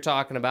show that you're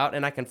talking about,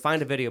 and I can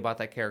find a video about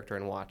that character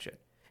and watch it.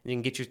 And you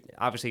can get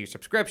obviously your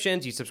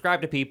subscriptions. You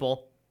subscribe to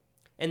people,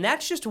 and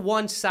that's just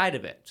one side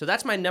of it. So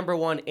that's my number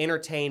one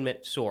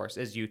entertainment source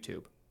is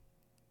YouTube.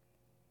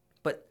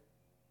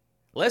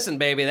 Listen,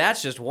 baby,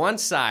 that's just one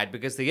side,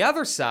 because the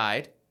other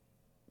side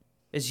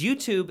is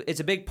YouTube is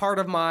a big part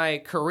of my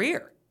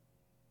career.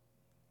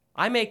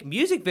 I make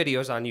music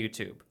videos on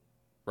YouTube,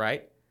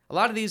 right? A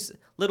lot of these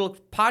little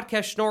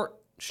podcast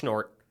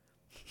short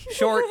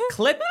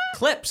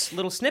clips,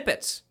 little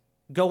snippets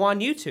go on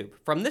YouTube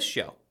from this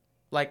show.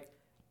 Like,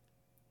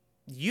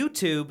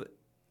 YouTube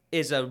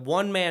is a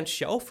one-man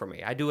show for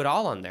me. I do it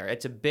all on there.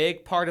 It's a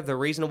big part of the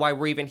reason why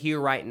we're even here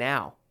right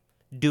now,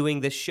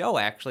 doing this show,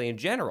 actually, in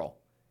general.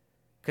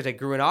 Because I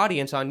grew an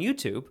audience on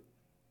YouTube,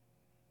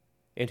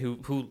 and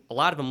who a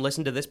lot of them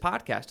listen to this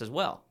podcast as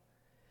well.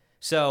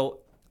 So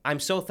I'm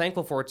so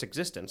thankful for its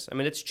existence. I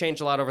mean, it's changed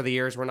a lot over the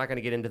years. We're not going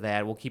to get into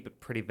that. We'll keep it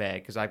pretty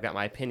vague because I've got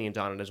my opinions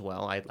on it as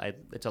well.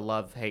 It's a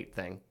love-hate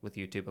thing with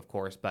YouTube, of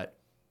course, but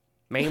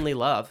mainly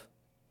love,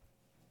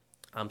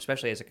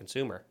 especially as a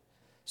consumer.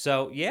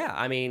 So yeah,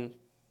 I mean,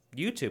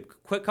 YouTube.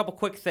 Couple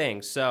quick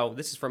things. So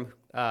this is from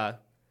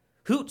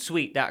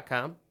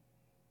Hootsuite.com.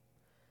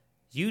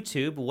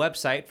 YouTube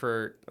website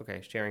for,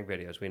 sharing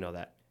videos. We know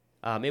that.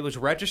 It was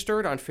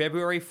registered on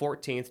February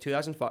 14th,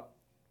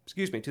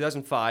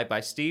 2005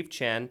 by Steve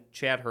Chen,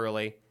 Chad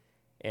Hurley,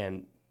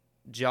 and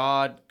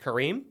Jawed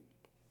Karim,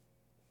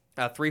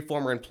 3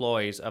 former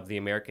employees of the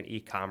American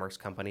e-commerce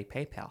company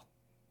PayPal.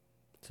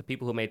 So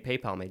people who made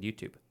PayPal made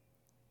YouTube.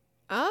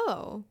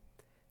 Oh.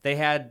 They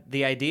had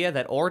the idea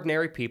that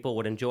ordinary people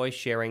would enjoy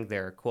sharing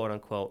their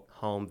quote-unquote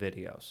home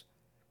videos.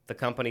 The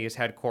company is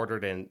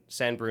headquartered in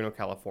San Bruno,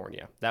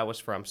 California. That was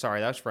from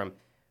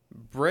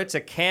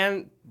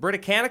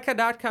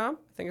Britannica.com,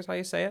 I think is how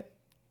you say it.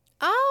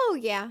 Oh,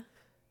 yeah.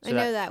 So I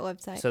know that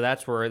website. So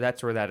that's where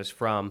that is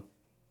from.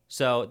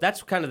 So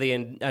that's kind of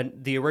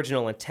the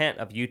original intent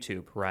of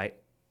YouTube, right?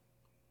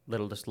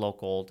 Just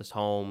local, just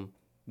home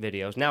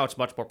videos. Now it's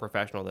much more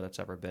professional than it's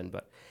ever been.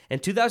 But in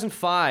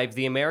 2005,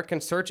 the American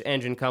search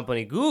engine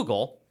company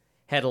Google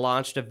had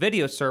launched a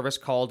video service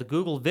called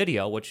Google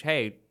Video, which,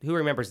 hey, who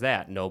remembers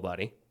that?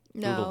 Nobody.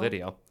 No. Google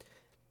Video.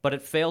 But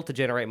it failed to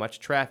generate much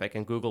traffic,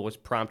 and Google was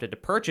prompted to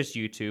purchase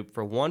YouTube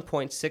for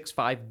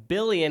 $1.65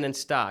 billion in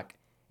stock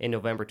in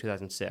November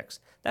 2006.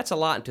 That's a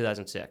lot in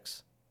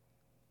 2006.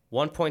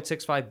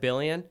 $1.65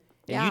 billion, and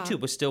Yeah. YouTube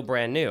was still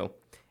brand new.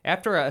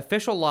 After an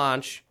official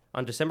launch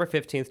on December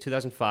 15th,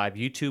 2005,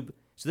 YouTube,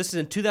 so this is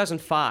in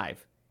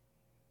 2005,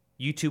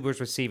 YouTube was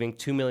receiving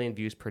 2 million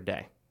views per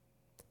day.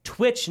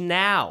 Twitch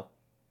now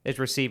is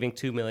receiving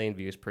 2 million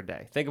views per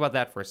day. Think about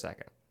that for a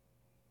second.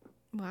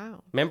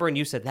 Wow. Remember when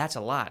you said that's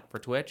a lot for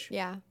Twitch?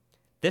 Yeah.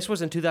 This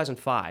was in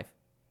 2005.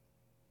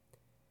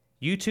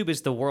 YouTube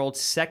is the world's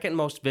second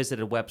most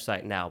visited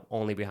website now,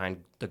 only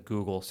behind the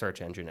Google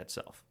search engine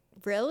itself.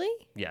 Really?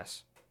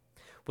 Yes.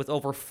 With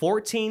over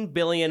 14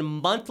 billion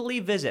monthly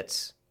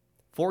visits.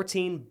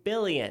 14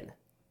 billion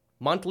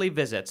monthly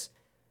visits.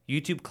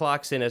 YouTube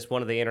clocks in as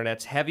one of the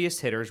internet's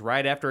heaviest hitters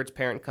right after its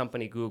parent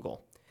company,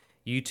 Google.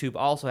 YouTube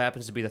also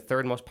happens to be the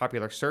third most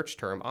popular search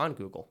term on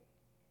Google.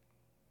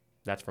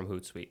 That's from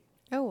Hootsuite.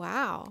 Oh,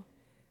 wow.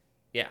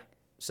 Yeah.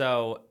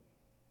 So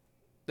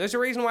there's a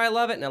reason why I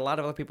love it, and a lot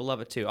of other people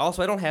love it too.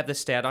 Also, I don't have this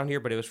stat on here,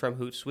 but it was from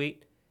Hootsuite.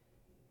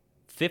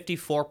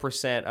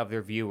 54% of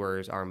their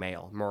viewers are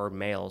male. More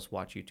males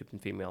watch YouTube than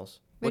females.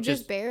 But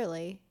just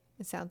barely,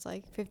 it sounds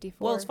like.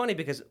 54. Well, it's funny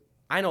because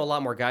I know a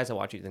lot more guys that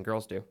watch it than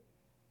girls do.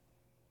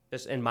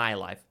 Just in my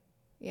life.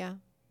 Yeah.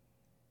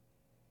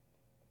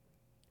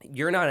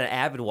 You're not an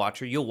avid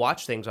watcher. You'll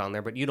watch things on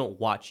there, but you don't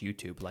watch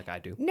YouTube like I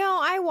do. No,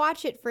 I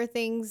watch it for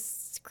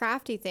things,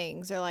 crafty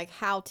things, or like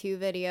how-to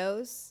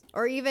videos,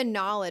 or even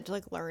knowledge,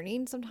 like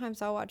learning.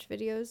 Sometimes I'll watch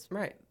videos.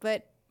 Right.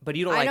 But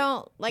you don't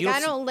I like... I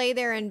don't lay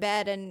there in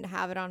bed and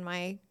have it on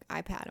my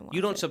iPad and watch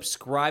You don't it.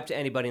 subscribe to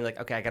anybody and like,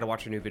 okay, I got to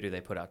watch a new video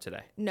they put out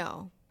today.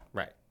 No.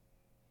 Right.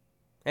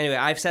 Anyway,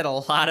 I've said a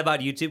lot about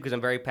YouTube because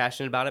I'm very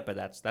passionate about it, but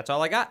that's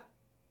all I got.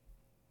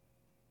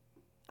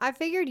 I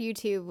figured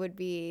YouTube would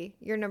be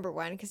your number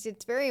one because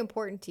it's very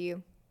important to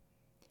you.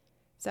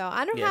 So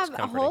I don't Yeah, it's have a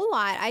comforting. whole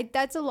lot.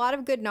 That's a lot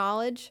of good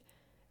knowledge.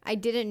 I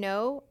didn't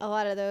know a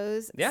lot of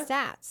those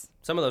stats.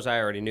 Some of those I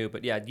already knew,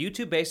 but yeah,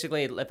 YouTube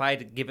basically, if I had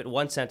to give it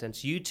one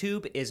sentence,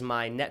 YouTube is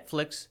my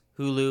Netflix,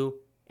 Hulu,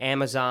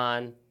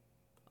 Amazon,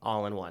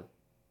 all in one.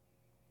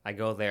 I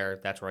go there,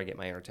 that's where I get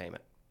my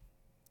entertainment.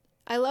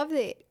 I love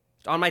that.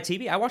 On my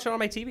TV, I watch it on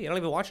my TV. I don't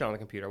even watch it on the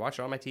computer. I watch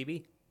it on my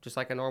TV, just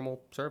like a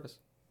normal service.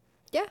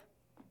 Yeah.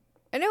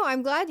 I know.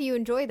 I'm glad you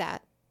enjoy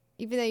that,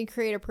 even though you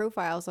create a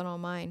profiles on all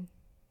mine.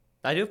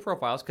 I do have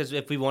profiles because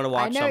if we want to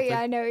watch something. Yeah,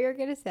 I know what you're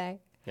going to say.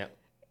 Yeah.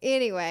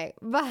 Anyway,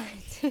 but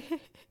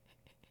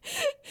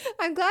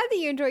I'm glad that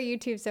you enjoy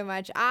YouTube so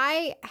much.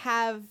 I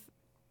have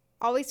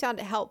always found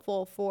it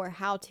helpful for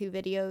how-to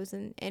videos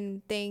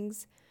and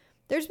things.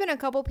 There's been a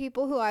couple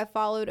people who I've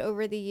followed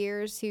over the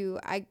years who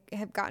I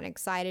have gotten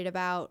excited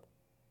about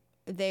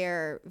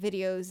their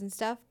videos and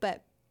stuff,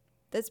 but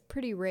that's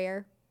pretty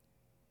rare.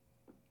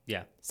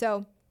 Yeah.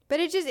 So, but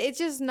it's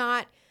just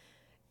not,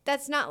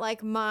 that's not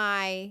like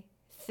my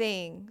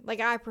thing. Like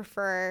I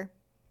prefer,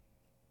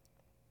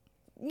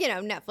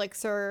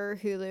 Netflix or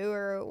Hulu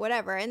or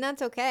whatever, and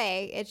that's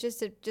okay. It's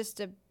just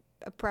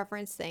a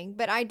preference thing.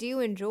 But I do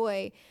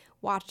enjoy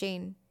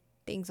watching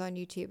things on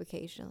YouTube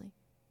occasionally.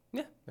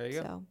 Yeah, there you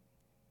go. So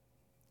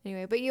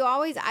anyway, but you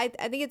always, I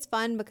think it's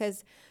fun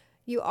because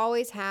you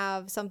always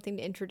have something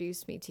to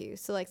introduce me to.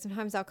 So like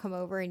sometimes I'll come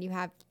over and you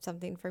have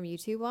something from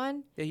YouTube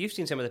on. Yeah, you've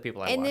seen some of the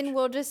people I watch. And then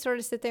we'll just sort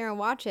of sit there and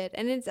watch it.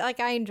 And it's like,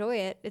 I enjoy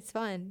it. It's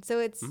fun. So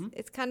it's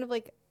kind of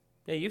like,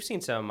 Yeah, you've seen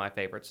some of my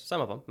favorites.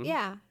 Some of them. Mhm.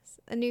 yeah,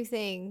 a new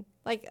thing.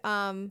 Like,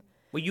 Well,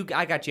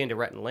 I got you into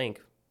Rhett and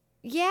Link.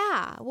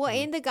 yeah. Well,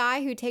 and the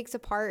guy who takes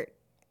apart,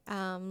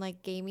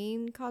 like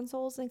gaming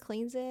consoles and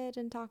cleans it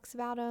and talks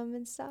about them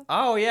and stuff.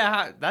 Oh,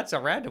 yeah. That's a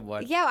random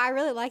one. Yeah, I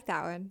really like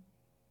that one.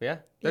 Yeah.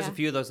 There's Yeah. a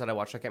few of those that I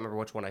watched. I can't remember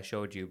which one I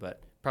showed you,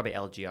 but probably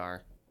LGR.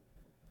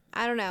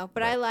 I don't know,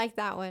 but I like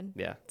that one.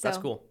 Yeah, that's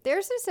cool.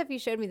 There's some stuff you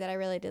showed me that I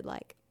really did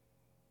like.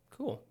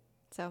 Cool.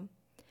 So,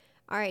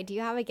 all right. Do you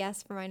have a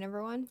guess for my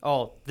number one?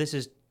 Oh, this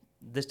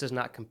does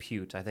not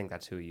compute. I think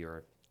that's who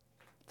you're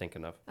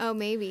thinking of. Oh,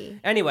 maybe.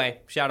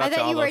 Anyway, shout out I to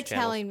thought all you those were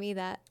channels. telling me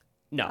that.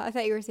 No. I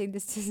thought you were saying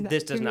this does not.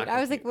 This does not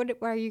I was like,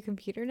 compute. "What? Why are you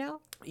computer now?"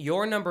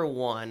 Your number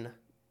one.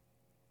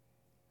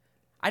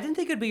 I didn't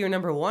think it'd be your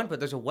number one, but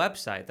there's a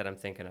website that I'm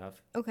thinking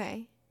of.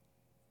 Okay.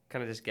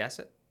 Can I just guess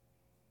it?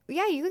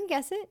 Yeah, you can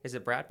guess it. Is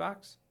it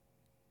Bratbox?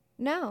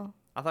 No,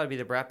 I thought it'd be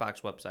the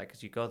Bratbox website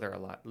because you go there a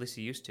lot. At least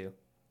you used to.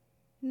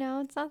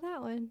 no, it's not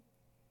that one.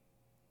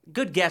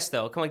 Good guess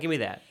though. Come on, give me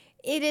that.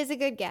 It is a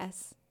good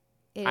guess.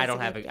 I don't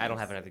have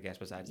another guess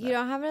besides that. You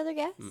don't have another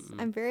guess? Mm-mm.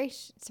 I'm very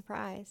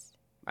surprised.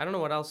 I don't know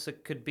what else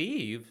it could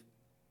be.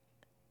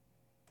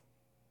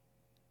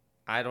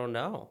 I don't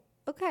know.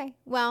 Okay.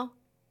 Well,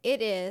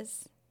 it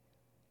is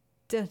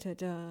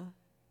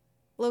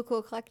Local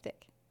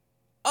Eclectic.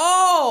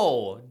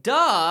 Oh,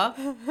 duh.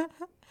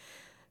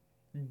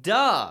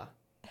 Duh.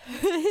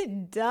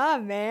 Duh,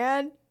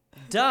 man.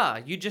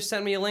 Duh. You just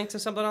sent me a link to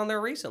something on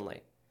there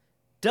recently.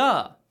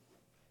 Duh.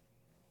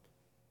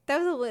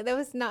 That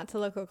was not to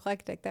Local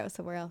Eclectic. That was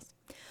somewhere else.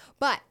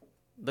 But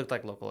Looked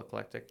like Local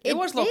Eclectic. It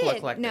was Local did.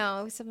 Eclectic.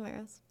 No, it was somewhere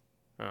else.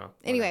 Oh,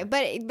 Anyway,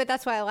 whatever. but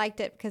that's why I liked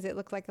it, because it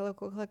looked like a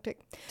Local Eclectic.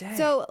 Dang.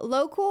 So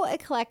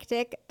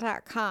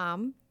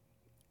localeclectic.com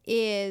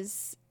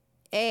is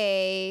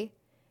a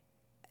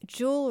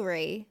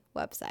jewelry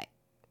website.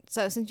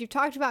 So since you've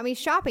talked about me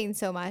shopping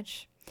so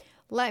much,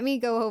 let me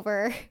go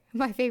over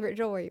my favorite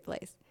jewelry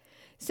place.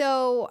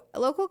 So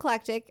Local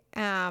Eclectic,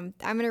 I'm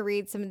going to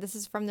read this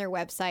is from their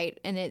website,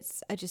 and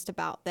it's just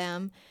about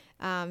them.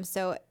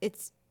 So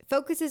it's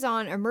focuses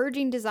on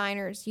emerging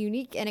designers,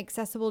 unique and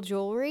accessible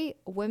jewelry,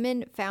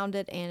 women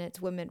founded, and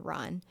it's women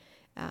run.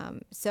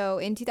 So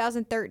in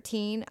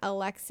 2013,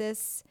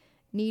 Alexis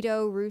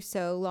Nito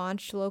Russo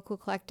launched Local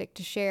Eclectic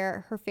to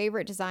share her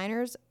favorite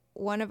designers,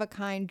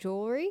 one-of-a-kind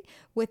jewelry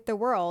with the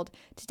world.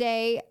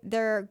 Today,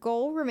 their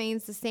goal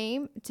remains the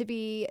same: to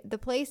be the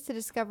place to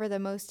discover the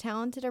most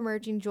talented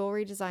emerging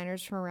jewelry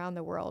designers from around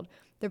the world.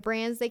 The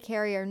brands they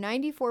carry are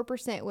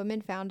 94%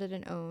 women-founded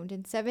and owned,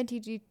 and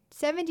 72%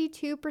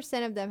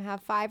 of them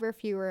have 5 or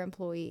fewer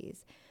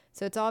employees.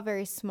 So it's all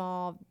very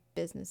small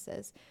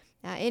businesses.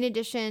 In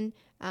addition,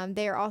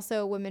 they are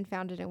also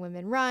women-founded and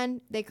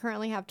women-run. They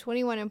currently have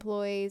 21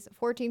 employees,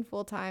 14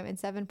 full-time and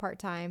 7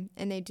 part-time,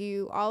 and they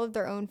do all of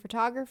their own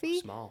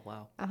photography. Small,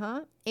 wow.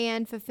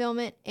 And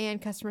fulfillment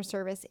and customer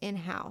service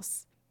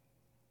in-house.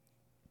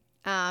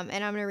 And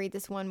I'm going to read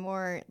this one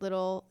more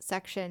little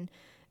section.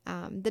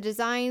 The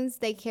designs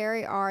they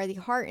carry are the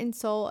heart and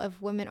soul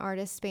of women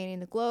artists spanning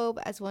the globe,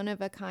 as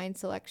one-of-a-kind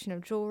selection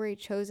of jewelry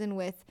chosen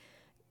with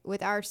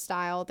our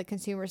style, the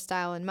consumer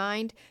style, in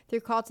mind,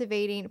 through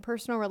cultivating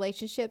personal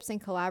relationships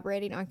and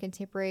collaborating on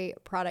contemporary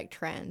product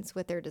trends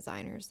with their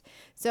designers.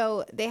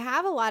 So they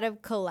have a lot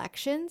of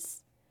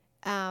collections.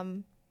 They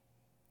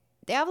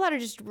have a lot of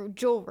just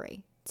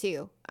jewelry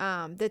too,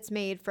 that's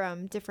made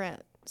from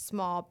different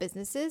small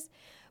businesses,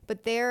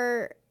 but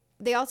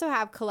they also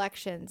have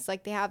collections.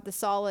 Like they have the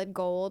solid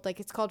gold,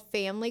 like it's called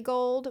Family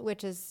Gold,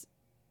 which is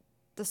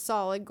the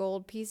solid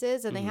gold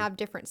pieces, and they have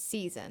different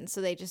seasons. So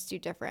they just do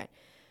different,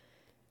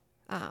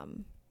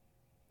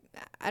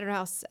 I don't know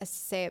how to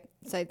say it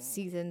besides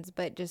seasons,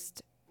 but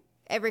just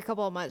every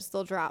couple of months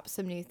they'll drop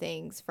some new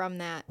things from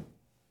that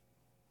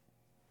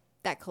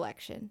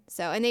collection.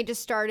 So, and they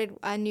just started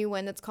a new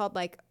one that's called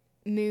like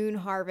Moon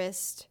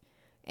Harvest,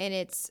 and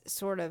it's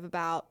sort of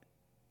about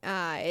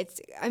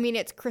it's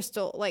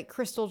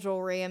crystal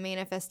jewelry, a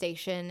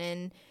manifestation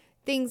and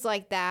things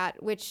like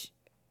that, which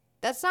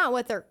that's not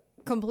what they're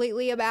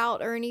completely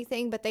about or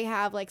anything, but they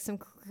have like some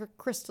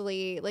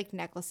crystally like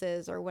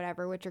necklaces or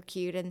whatever, which are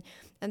cute, and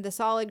the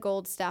solid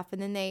gold stuff.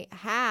 And then they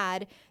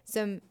had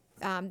some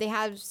they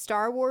have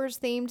Star Wars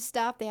themed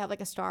stuff. They have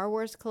like a Star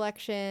Wars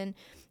collection.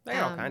 They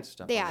got all kinds of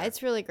stuff. Yeah,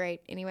 it's really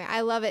great. Anyway,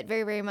 I love it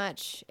very, very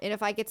much. And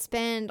if I could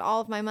spend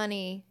all of my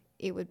money,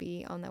 it would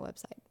be on that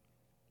website.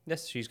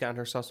 Yes, she's gotten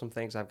herself some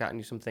things. I've gotten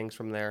you some things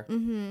from there.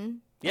 Mm-hmm.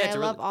 Yeah, I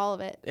love all of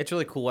it. It's a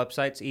really cool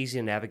website. It's easy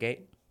to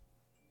navigate.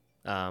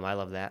 I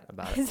love that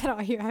about it. Is that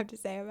all you have to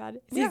say about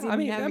it? It's Yeah, easy to I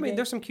mean, navigate.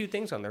 there's some cute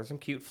things on there. There's some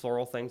cute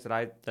floral things that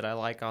I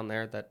like on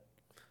there. That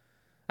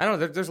I don't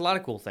know. There's a lot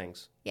of cool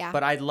things. Yeah.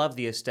 But I love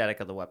the aesthetic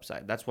of the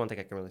website. That's one thing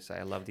I can really say.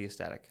 I love the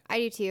aesthetic. I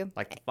do too.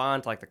 Like the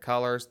font, like the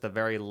colors, the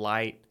very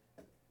light,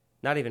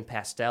 not even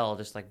pastel,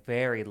 just like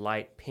very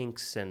light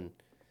pinks and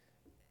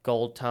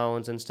gold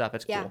tones and stuff.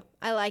 It's Yeah, cool.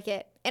 I like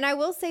it. And I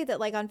will say that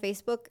like on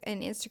Facebook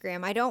and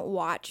Instagram, I don't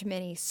watch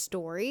many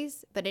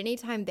stories, but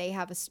anytime they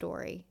have a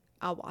story,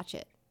 I'll watch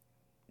it.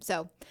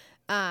 So,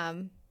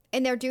 and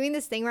they're doing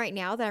this thing right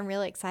now that I'm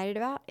really excited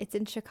about. It's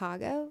in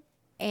Chicago,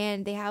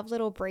 and they have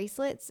little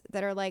bracelets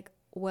that are like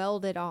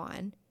welded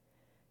on.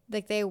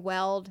 Like they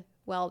weld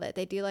it.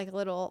 They do like a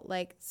little,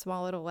 like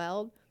small little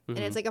weld, and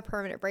it's like a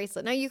permanent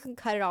bracelet. Now you can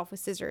cut it off with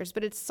scissors,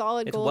 but it's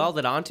solid It's gold.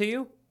 welded onto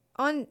you?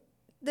 On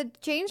the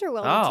chains are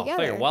welded Oh,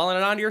 together. so you're welding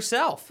it onto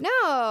yourself.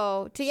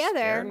 No, together.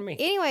 Scaring me.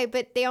 Anyway,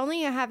 but they only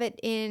have it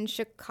in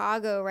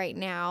Chicago right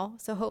now,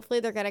 so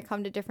hopefully they're gonna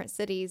come to different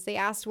cities. They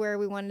asked where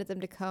we wanted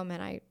them to come,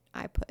 and I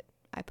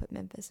put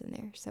Memphis in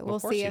there, so we'll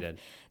Of course see you if did.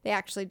 they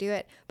actually do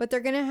it. But they're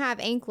gonna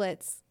have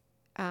anklets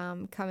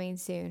coming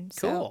soon,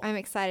 so Cool. I'm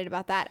excited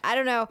about that. I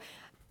don't know.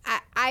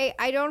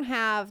 I don't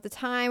have the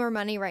time or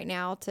money right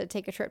now to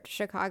take a trip to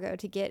Chicago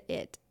to get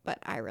it, but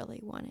I really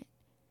want it.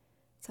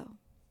 So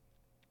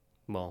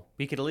Well,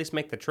 we could at least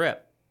make the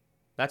trip.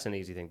 That's an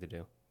easy thing to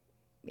do.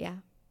 yeah.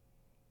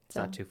 It's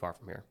not too far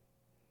from here.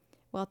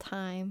 Well,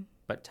 time.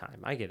 But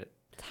time, I get it.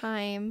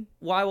 Time.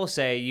 Well, I will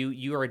say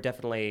you are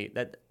definitely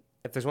that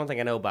if there's one thing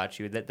I know about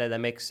you,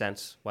 that makes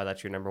sense why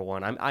that's your number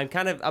one. I'm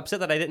kind of upset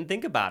that I didn't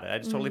think about it. I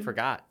just totally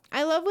forgot.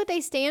 I love what they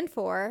stand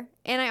for,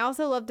 and I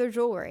also love their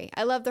jewelry.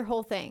 I love their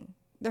whole thing,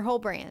 their whole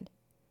brand.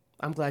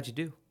 I'm glad you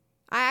do.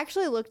 I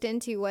actually looked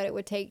into what it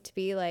would take to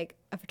be like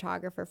a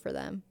photographer for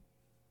them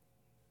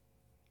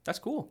That's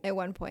cool. at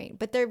one point,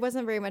 but there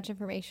wasn't very much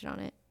information on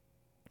it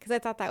because I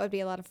thought that would be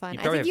a lot of fun.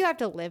 I probably think you have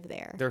to live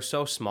there. They're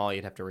so small,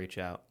 you'd have to reach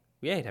out.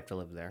 Yeah, you'd have to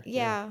live there.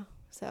 Yeah.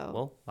 So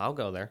Well, I'll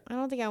go there. I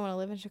don't think I want to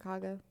live in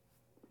Chicago.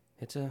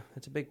 It's a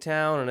big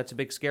town, and it's a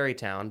big scary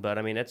town, but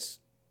I mean it's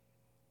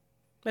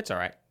all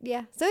right.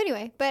 Yeah. So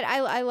anyway, but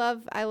I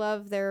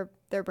love their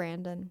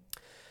brand, and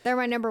they're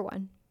my number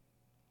one.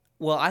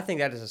 Well, I think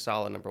that is a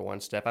solid number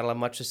one, Steph. I don't have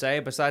much to say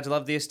besides I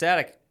love the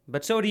aesthetic,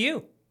 but so do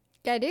you.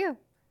 Yeah, I do.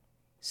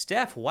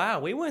 Steph, wow,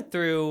 we went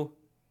through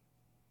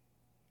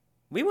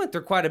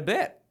quite a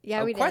bit.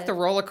 Yeah, we quite did. the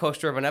roller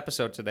coaster of an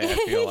episode today, I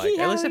feel like.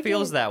 Yeah, At least we it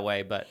feels did. that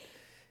way, but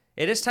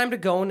it is time to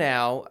go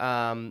now.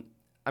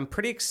 I'm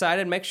pretty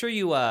excited. Make sure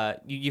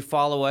you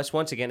follow us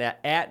once again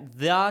at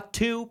the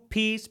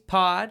 2Ps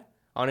Pod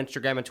on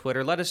Instagram and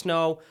Twitter. Let us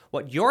know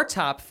what your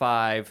top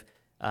 5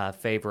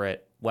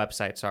 favorite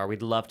websites are.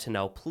 We'd love to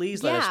know.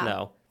 Please let us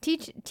know.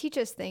 Teach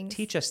us things.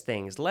 Teach us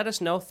things. Let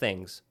us know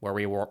things. Were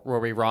we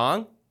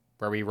wrong?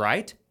 Were we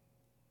right?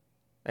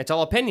 It's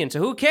all opinion, so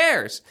who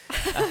cares?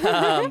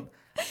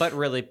 But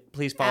really,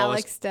 please follow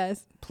Alex us.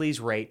 does. Please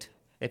rate.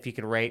 If you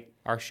can rate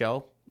our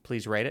show,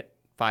 please rate it.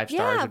 5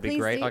 stars Yeah, would be please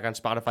great. do. Like on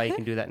Spotify, you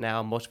can do that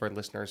now. Most of our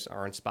listeners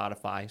are on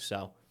Spotify,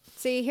 so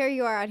See, here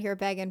you are out here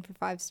begging for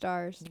 5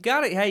 stars. you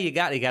got it. Hey, you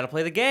got to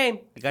play the game.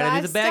 You got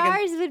to do 5 the begging.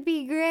 stars would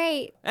be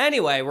great.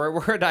 Anyway,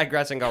 we're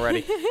digressing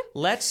already.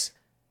 Let's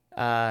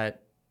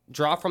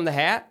draw from the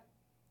hat,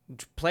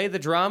 play the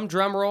drum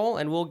roll,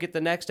 and we'll get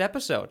the next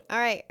episode. All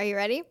right, are you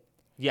ready?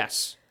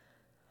 Yes.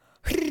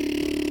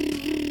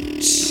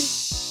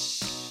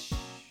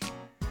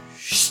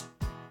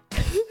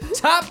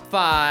 Top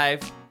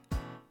 5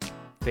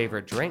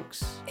 favorite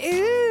drinks.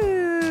 Ooh.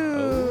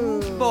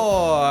 Oh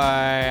boy,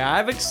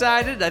 I'm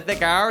excited. I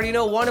think I already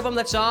know one of them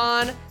that's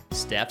on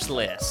Steph's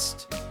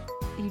list.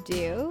 You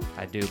do?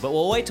 I do, but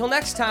we'll wait till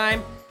next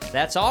time.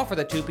 That's all for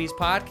the 2Ps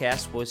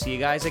Podcast. We'll see you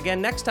guys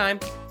again next time.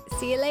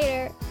 See you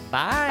later.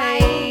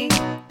 Bye.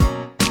 Bye.